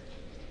mine.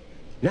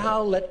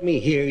 Now let me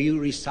hear you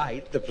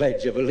recite the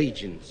Pledge of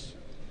Allegiance.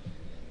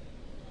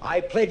 I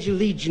pledge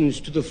allegiance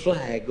to the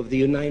flag of the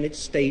United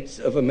States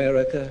of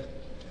America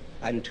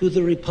and to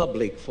the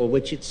republic for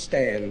which it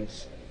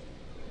stands,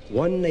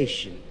 one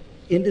nation,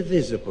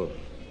 indivisible,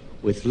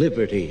 with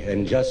liberty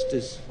and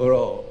justice for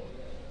all.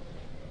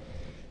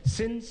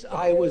 Since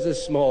I was a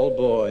small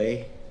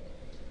boy,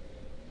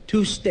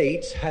 2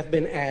 states have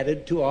been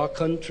added to our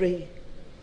country,